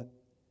young boy.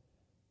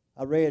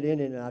 I read in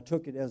it and I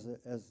took it as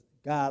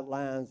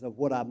guidelines of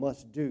what I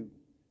must do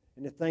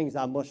and the things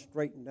I must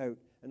straighten out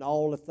and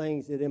all the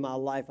things that in my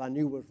life I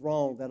knew was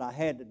wrong that I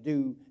had to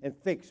do and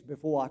fix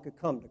before I could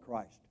come to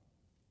Christ.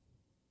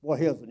 Well,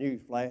 here's the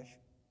news flash.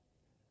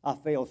 I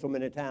failed so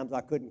many times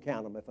I couldn't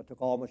count them. If I took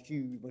all my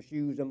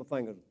shoes and my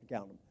fingers to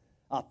count them.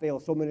 I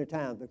failed so many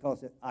times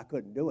because I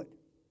couldn't do it.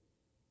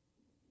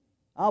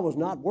 I was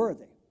not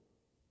worthy,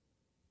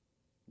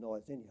 nor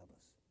is any of us.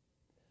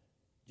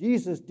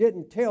 Jesus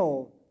didn't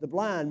tell the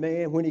blind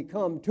man when he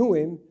come to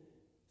him,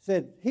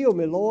 said, heal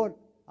me, Lord,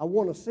 I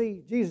want to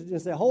see. Jesus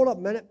didn't say, hold up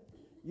a minute.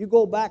 You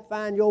go back,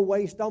 find your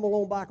way, stumble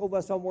on back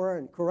over somewhere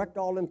and correct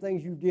all them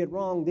things you did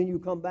wrong. Then you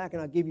come back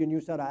and I'll give you a new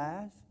set of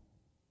eyes.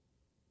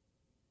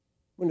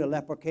 When the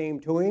leper came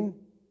to him,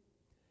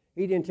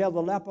 he didn't tell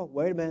the leper,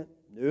 wait a minute,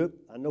 nope,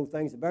 I know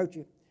things about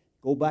you.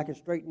 Go back and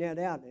straighten that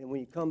out, and when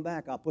you come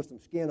back, I'll put some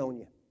skin on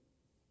you.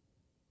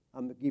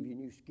 I'm going to give you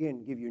new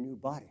skin, give you a new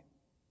body.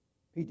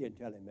 He didn't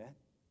tell him that.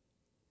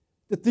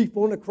 The thief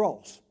on the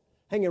cross,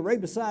 hanging right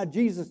beside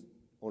Jesus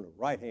on the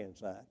right-hand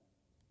side.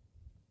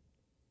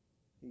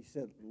 He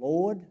said,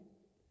 Lord,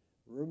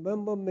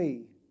 remember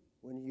me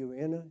when you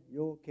enter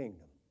your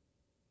kingdom.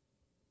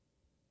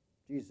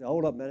 Jesus said,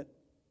 hold up a minute.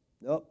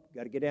 Nope,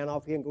 got to get down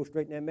off here and go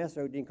straighten that mess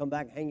out. Then come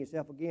back and hang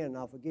yourself again, and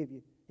I'll forgive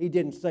you. He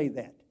didn't say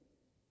that.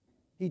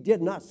 He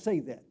did not say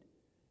that.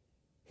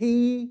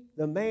 He,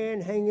 the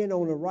man hanging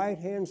on the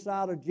right-hand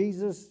side of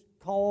Jesus,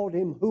 called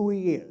him who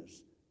he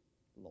is,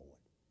 Lord.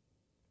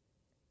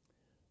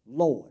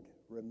 Lord,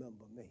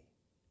 remember me.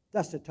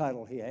 That's the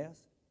title he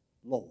has,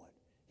 Lord.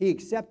 He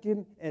accepted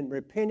him and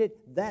repented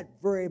that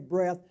very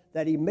breath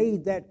that he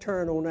made that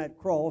turn on that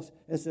cross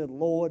and said,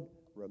 Lord,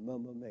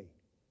 remember me.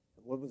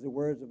 What was the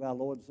words of our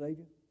Lord and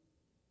Savior?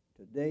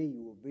 Today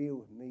you will be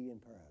with me in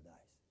paradise.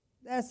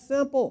 That's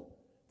simple.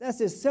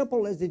 That's as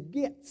simple as it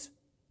gets.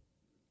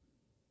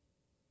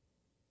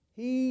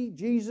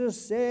 Jesus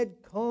said,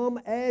 come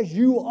as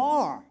you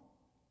are.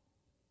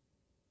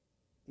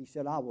 He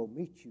said, I will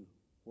meet you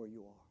where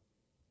you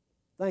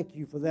are. Thank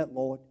you for that,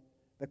 Lord,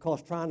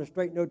 because trying to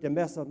straighten out the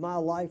mess of my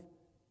life,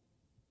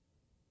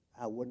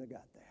 I wouldn't have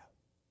got there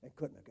and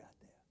couldn't have got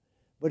there.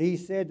 But he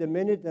said the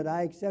minute that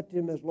I accepted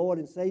him as Lord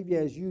and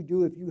Savior, as you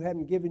do if you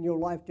hadn't given your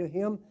life to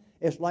him,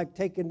 it's like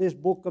taking this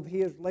book of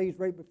his lays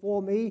right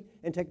before me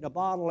and taking a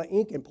bottle of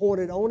ink and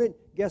pouring it on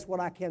it. Guess what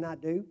I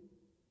cannot do?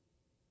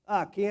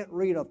 I can't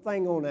read a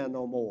thing on there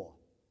no more.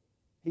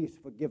 He's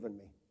forgiven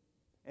me,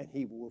 and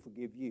he will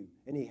forgive you.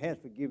 And he has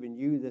forgiven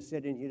you that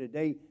sit in here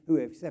today who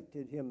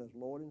accepted him as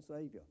Lord and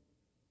Savior.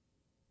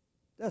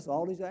 That's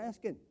all he's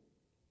asking.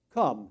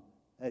 Come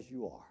as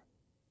you are.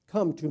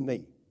 Come to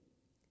me.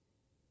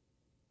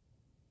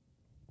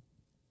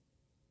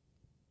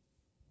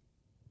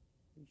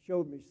 He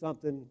showed me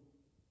something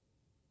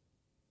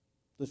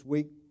this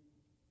week.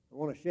 I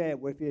want to share it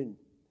with you. And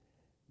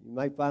you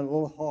might find it a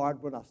little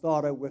hard when I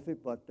started with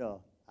it, but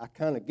I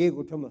kind of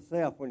giggled to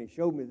myself when he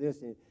showed me this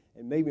and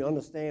made me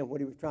understand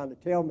what he was trying to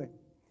tell me.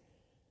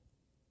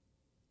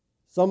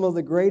 Some of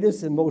the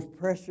greatest and most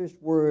precious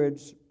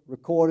words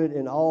recorded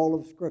in all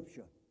of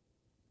Scripture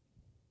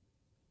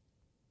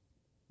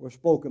were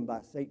spoken by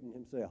Satan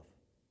himself.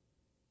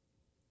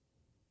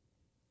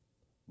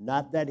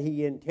 Not that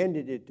he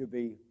intended it to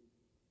be,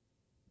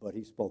 but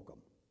he spoke them.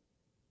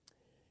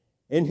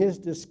 In his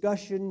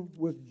discussion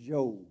with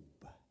Job,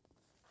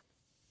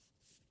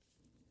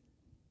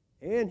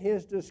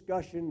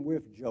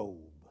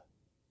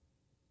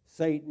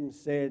 Satan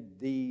said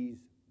these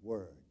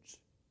words.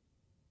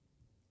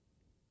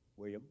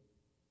 William,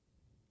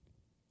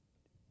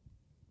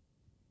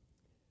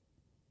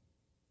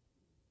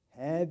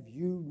 have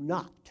you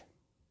not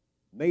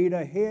made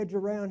a hedge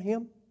around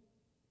him,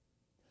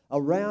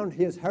 around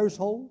his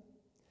household,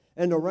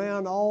 and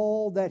around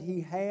all that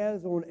he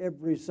has on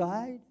every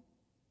side?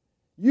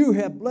 You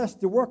have blessed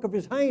the work of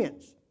his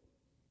hands,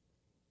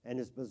 and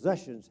his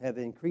possessions have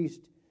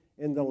increased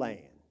in the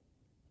land.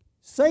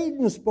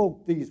 Satan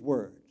spoke these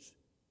words.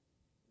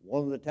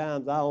 One of the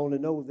times I only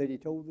know that he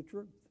told the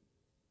truth.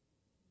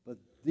 But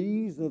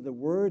these are the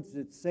words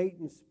that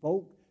Satan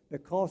spoke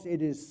because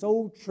it is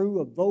so true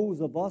of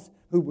those of us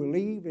who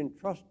believe and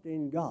trust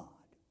in God.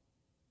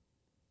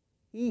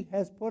 He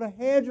has put a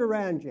hedge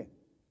around you.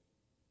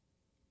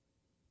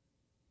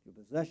 The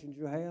possessions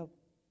you have,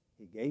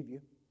 he gave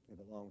you. They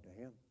belong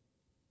to him.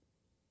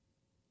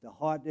 The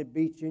heart that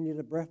beats in you,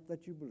 the breath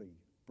that you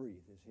breathe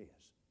is his.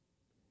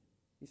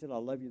 He said, I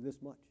love you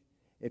this much.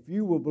 If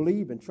you will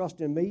believe and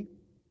trust in me,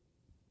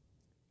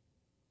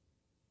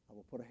 I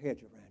will put a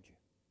hedge around you.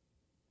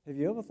 Have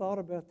you ever thought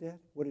about that?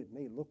 What it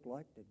may look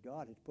like that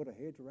God has put a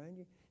hedge around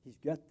you? He's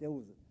got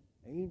those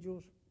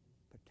angels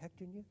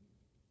protecting you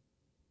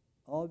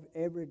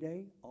every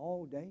day,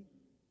 all day.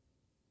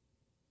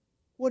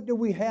 What do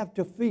we have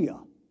to fear?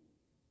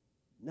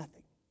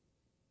 Nothing.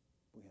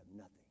 We have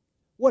nothing.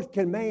 What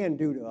can man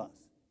do to us?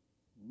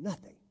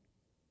 Nothing.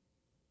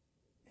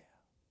 Yeah.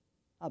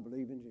 I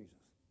believe in Jesus.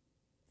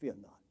 Fear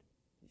not,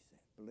 he said.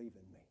 Believe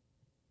in me.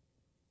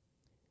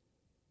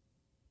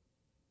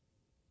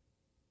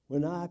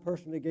 When I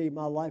personally gave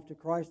my life to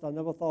Christ, I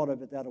never thought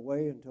of it that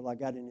way until I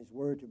got in His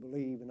Word to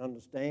believe and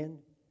understand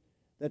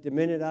that the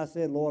minute I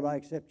said, Lord, I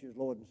accept you as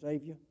Lord and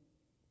Savior,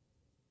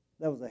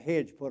 there was a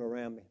hedge put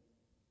around me.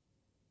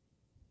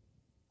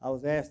 I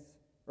was asked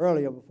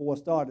earlier before I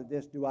started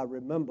this, do I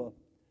remember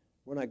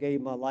when I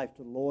gave my life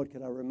to the Lord?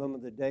 Can I remember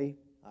the day?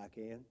 I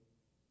can.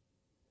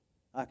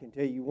 I can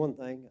tell you one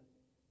thing.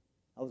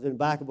 I was in the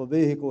back of a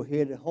vehicle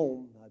headed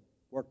home. I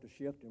worked a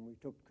shift and we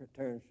took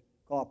turns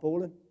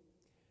carpooling.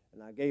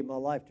 And I gave my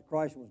life to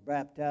Christ and was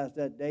baptized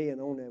that day. And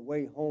on the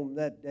way home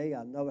that day,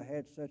 I never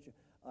had such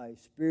a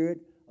spirit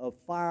of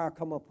fire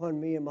come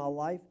upon me in my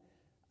life.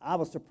 I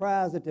was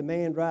surprised at the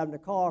man driving the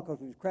car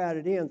because we was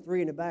crowded in,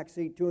 3 in the back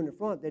seat, 2 in the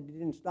front, that he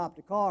didn't stop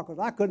the car because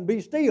I couldn't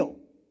be still.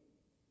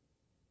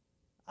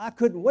 I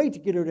couldn't wait to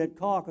get out of that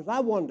car because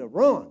I wanted to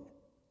run.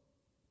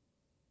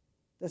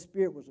 The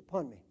Spirit was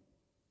upon me.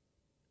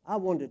 I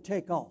wanted to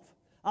take off.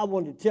 I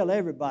wanted to tell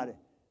everybody,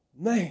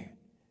 man,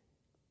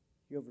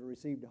 you ever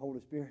received the Holy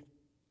Spirit?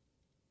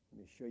 Let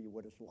me show you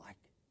what it's like.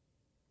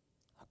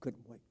 I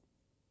couldn't wait.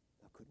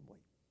 I couldn't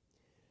wait.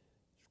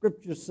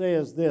 Scripture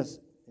says this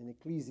in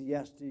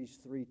Ecclesiastes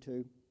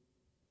 3:2.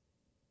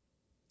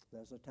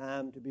 There's a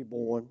time to be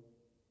born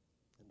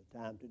and a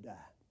time to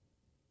die.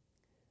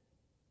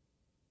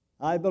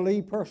 I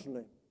believe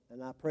personally,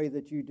 and I pray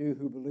that you do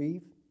who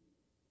believe,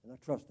 and I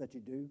trust that you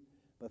do.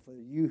 But for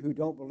you who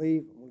don't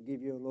believe, I'm going to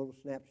give you a little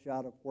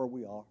snapshot of where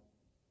we are.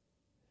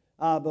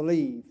 I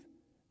believe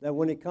that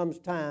when it comes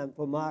time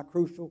for my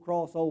crucial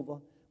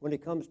crossover, when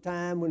it comes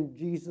time when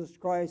Jesus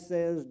Christ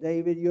says,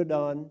 David, you're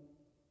done,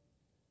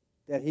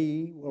 that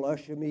He will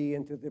usher me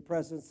into the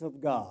presence of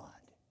God.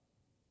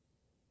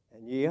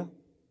 And yeah,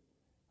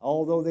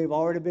 although they've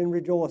already been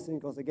rejoicing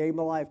because I gave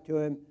my life to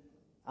Him,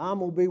 I'm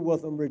going to be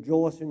with them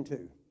rejoicing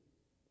too.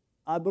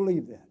 I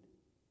believe that.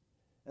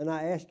 And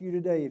I ask you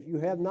today, if you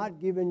have not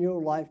given your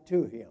life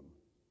to Him,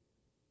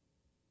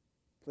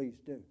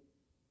 please do.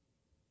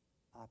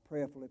 I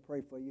prayerfully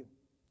pray for you.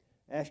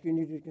 Asking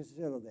you to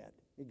consider that.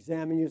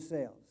 Examine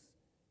yourselves.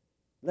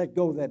 Let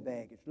go of that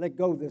baggage. Let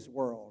go of this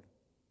world.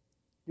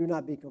 Do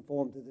not be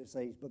conformed to this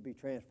age, but be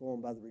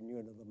transformed by the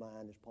renewing of the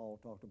mind, as Paul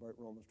talked about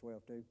in Romans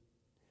 12:2.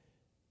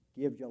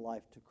 Give your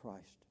life to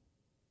Christ.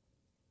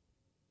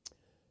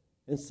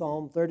 In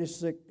Psalm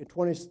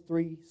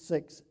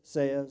 23:6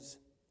 says,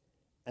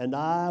 and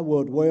I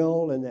will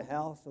dwell in the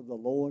house of the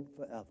Lord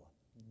forever.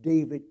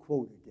 David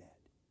quoted that.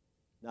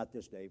 Not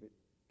this David,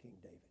 King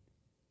David.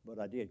 But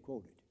I did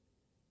quote it.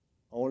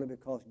 Only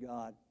because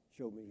God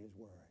showed me His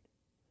word.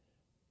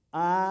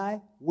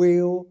 I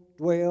will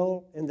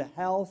dwell in the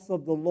house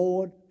of the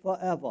Lord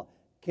forever.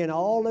 Can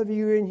all of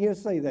you in here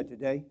say that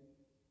today?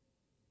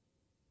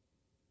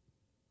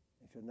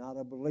 If you're not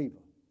a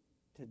believer,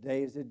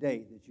 today is the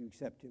day that you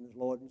accept Him as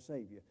Lord and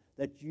Savior,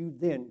 that you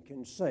then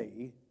can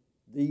say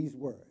these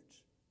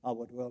words. I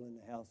will dwell in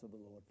the house of the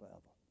Lord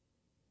forever.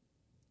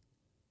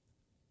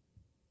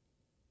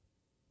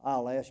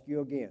 I'll ask you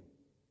again,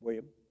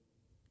 William.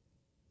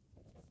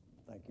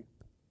 Thank you.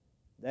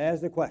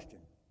 There's the question.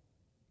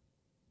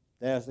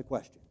 There's the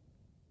question.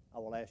 I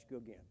will ask you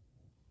again.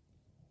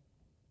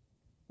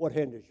 What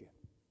hinders you?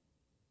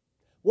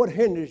 What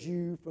hinders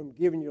you from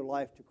giving your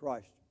life to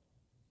Christ?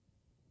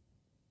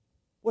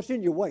 What's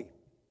in your way?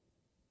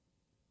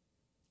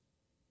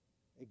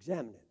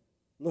 Examine it.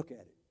 Look at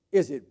it.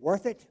 Is it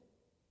worth it?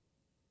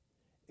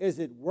 Is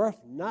it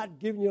worth not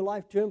giving your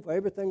life to Him for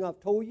everything I've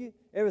told you,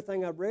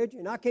 everything I've read you?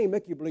 And I can't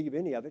make you believe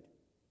any of it.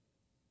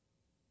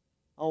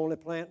 I only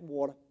plant and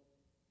water.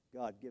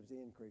 God gives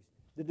the increase.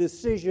 The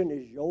decision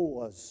is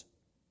yours.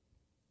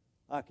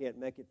 I can't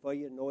make it for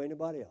you nor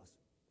anybody else.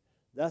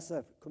 That's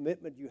a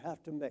commitment you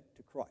have to make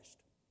to Christ.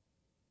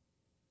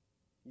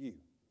 You,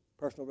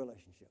 personal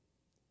relationship.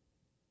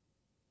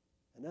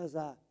 And as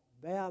I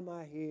bow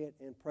my head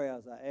in prayer,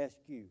 as I ask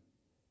you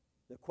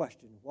the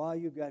question, why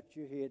you got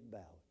your head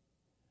bowed?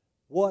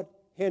 What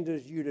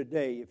hinders you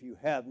today if you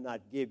have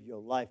not given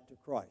your life to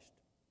Christ?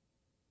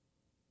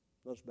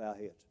 Let's bow our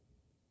heads.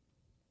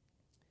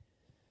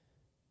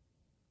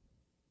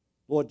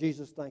 Lord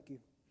Jesus, thank you.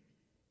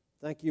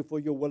 Thank you for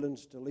your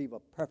willingness to leave a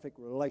perfect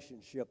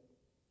relationship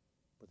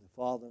with the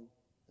Father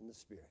and the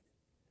Spirit.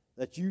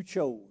 That you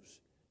chose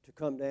to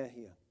come down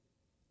here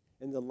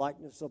in the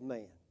likeness of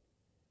man.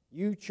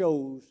 You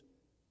chose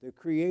the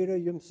Creator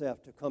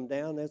Himself to come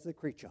down as the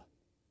creature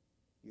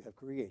you have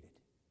created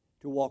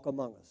to walk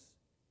among us.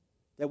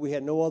 That we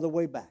had no other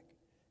way back.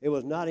 It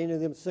was not any of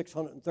them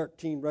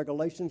 613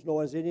 regulations,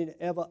 nor has any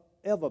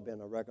ever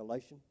been a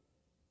regulation.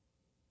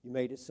 You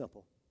made it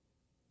simple.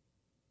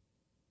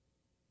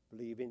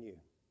 Believe in you.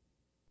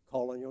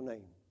 Call on your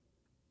name,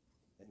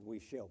 and we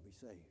shall be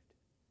saved.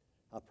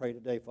 I pray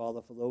today,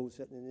 Father, for those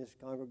sitting in this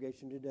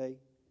congregation today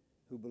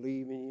who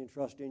believe in you and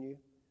trust in you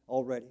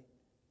already,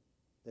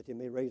 that they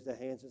may raise their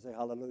hands and say,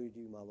 hallelujah to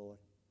you, my Lord.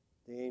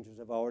 The angels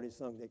have already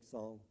sung that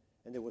song,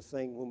 and they will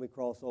sing when we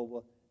cross over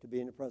to be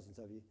in the presence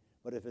of you.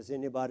 But if there's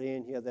anybody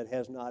in here that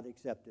has not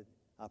accepted,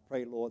 I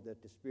pray, Lord,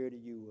 that the Spirit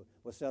of you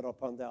will set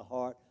upon their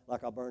heart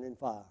like a burning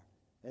fire,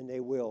 and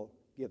they will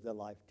give their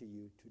life to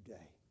you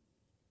today.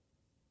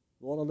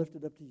 Lord, I lift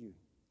it up to you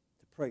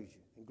to praise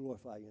you and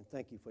glorify you and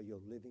thank you for your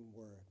living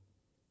word.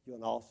 You're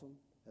an awesome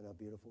and a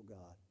beautiful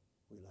God.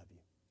 We love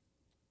you.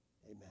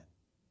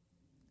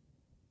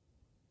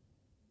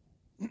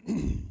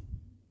 Amen.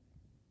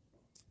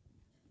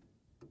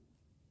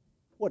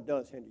 What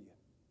does hinder you?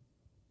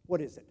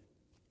 What is it?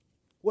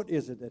 What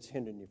is it that's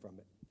hindering you from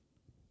it?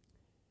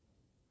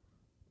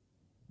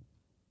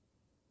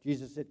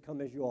 Jesus said,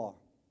 come as you are.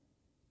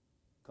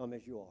 Come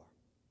as you are.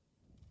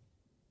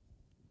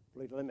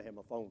 Please let me have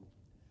my phone.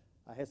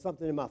 I had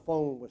something in my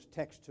phone was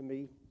text to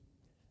me,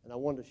 and I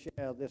wanted to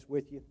share this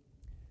with you,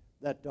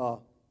 that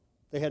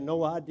they had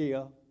no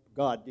idea,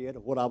 God did,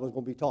 of what I was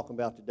going to be talking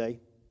about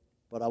today,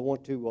 but I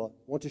want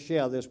to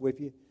share this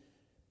with you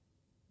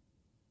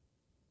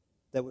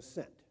that was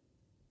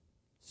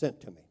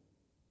sent to me.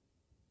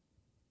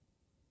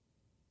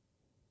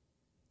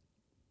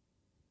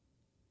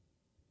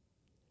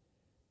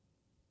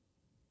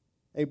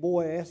 A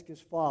boy asked his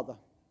father,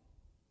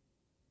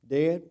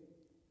 Dad,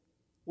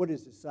 what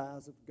is the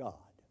size of God?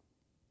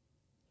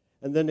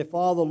 And then the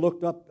father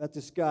looked up at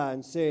the sky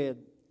and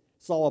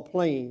saw a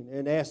plane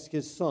and asked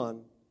his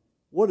son,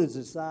 what is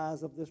the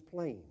size of this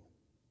plane?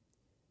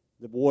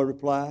 The boy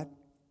replied,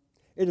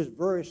 it is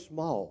very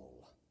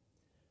small.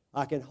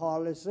 I can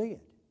hardly see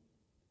it.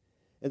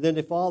 And then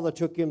the father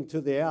took him to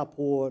the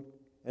airport,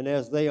 and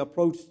as they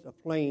approached the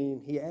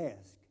plane, he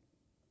asked,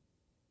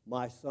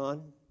 my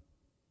son,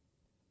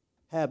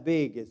 how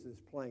big is this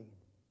plane?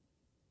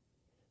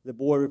 The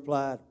boy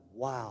replied,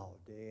 wow,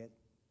 Dad,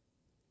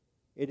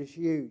 it is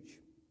huge.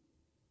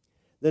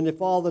 Then the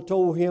father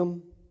told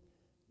him,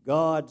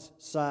 God's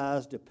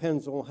size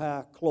depends on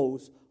how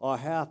close or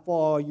how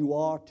far you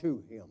are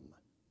to him.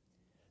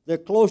 The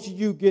closer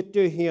you get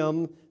to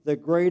him, the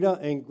greater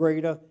and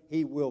greater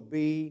he will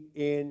be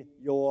in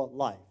your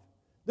life.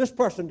 This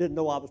person didn't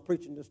know I was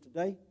preaching this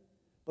today,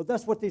 but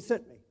that's what they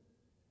sent me.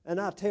 And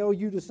I tell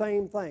you the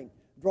same thing.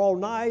 Draw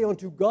nigh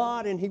unto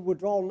God, and he will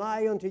draw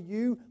nigh unto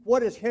you.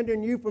 What is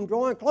hindering you from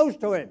drawing close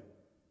to him?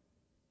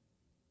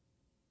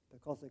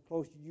 Because the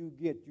closer you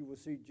get, you will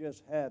see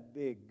just how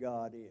big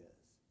God is.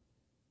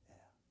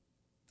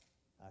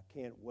 Yeah. I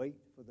can't wait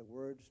for the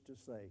words to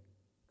say,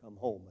 come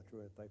home, my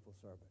true and faithful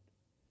servant.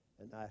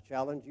 And I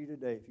challenge you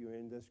today, if you're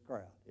in this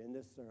crowd, in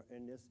this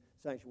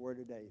sanctuary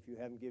today, if you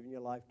haven't given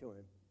your life to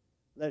him,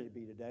 let it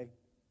be today.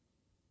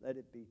 Let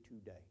it be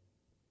today.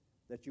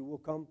 That you will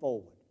come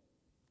forward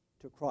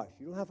to Christ.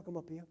 You don't have to come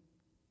up here.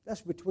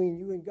 That's between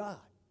you and God.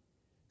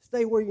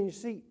 Stay where you're in your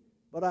seat.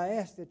 But I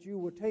ask that you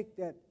will take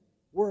that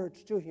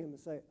words to him and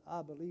say,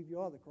 I believe you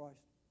are the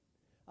Christ.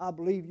 I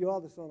believe you are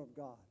the Son of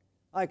God.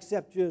 I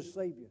accept you as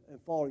Savior and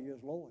follow you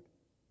as Lord.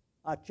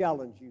 I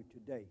challenge you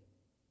today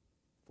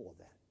for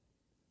that.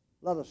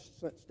 Let us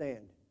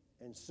stand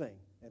and sing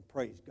and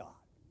praise God.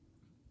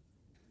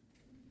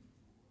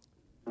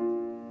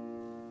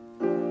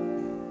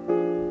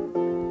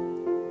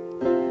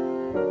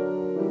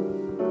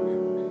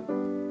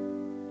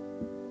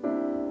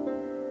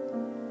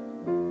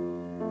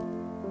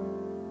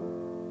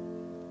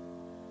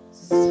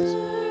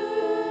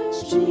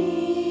 Search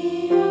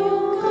me, O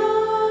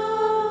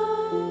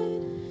God,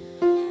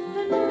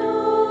 and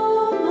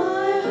know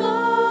my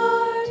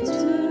heart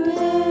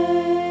today.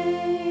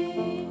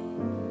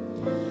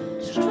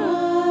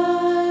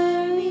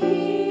 Try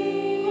me.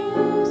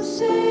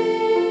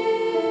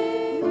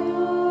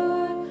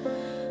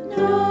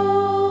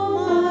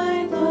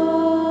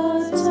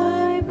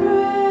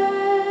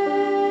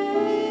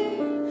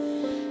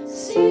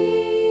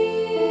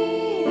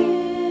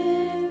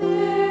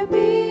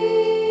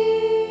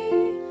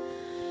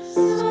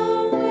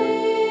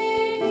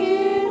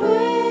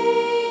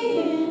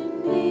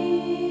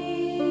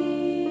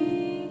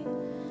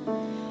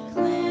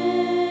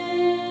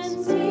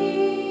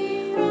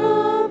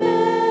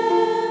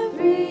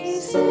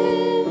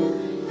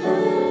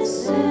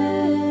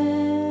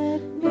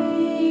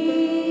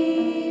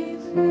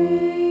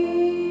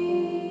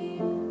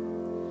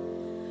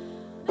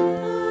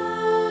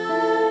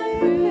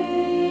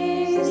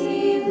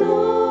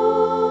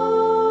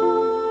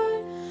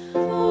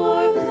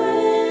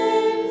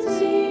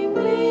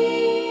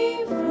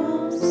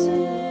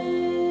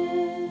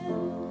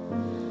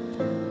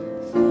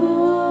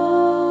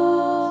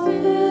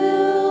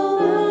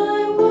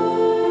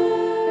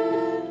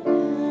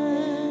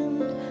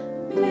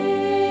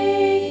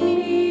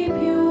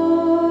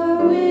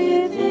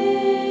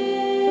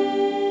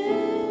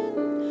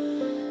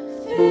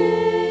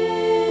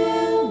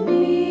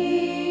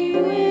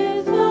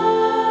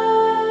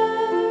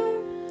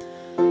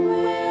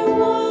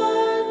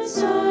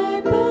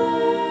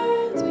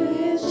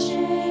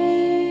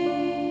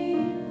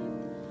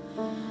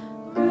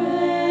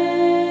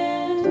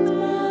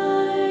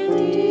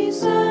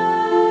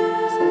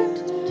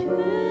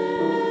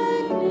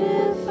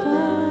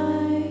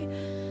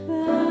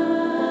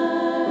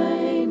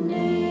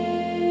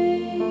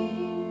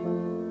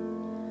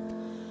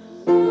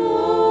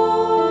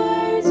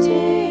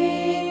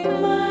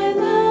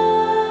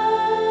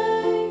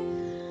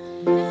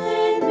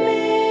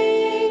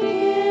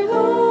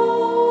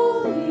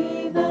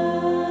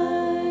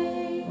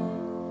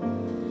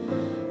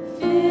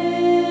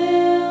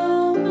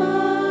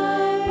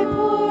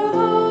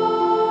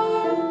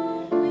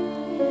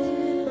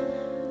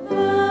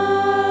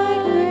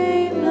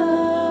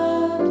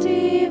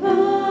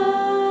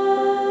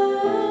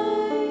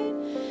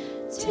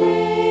 take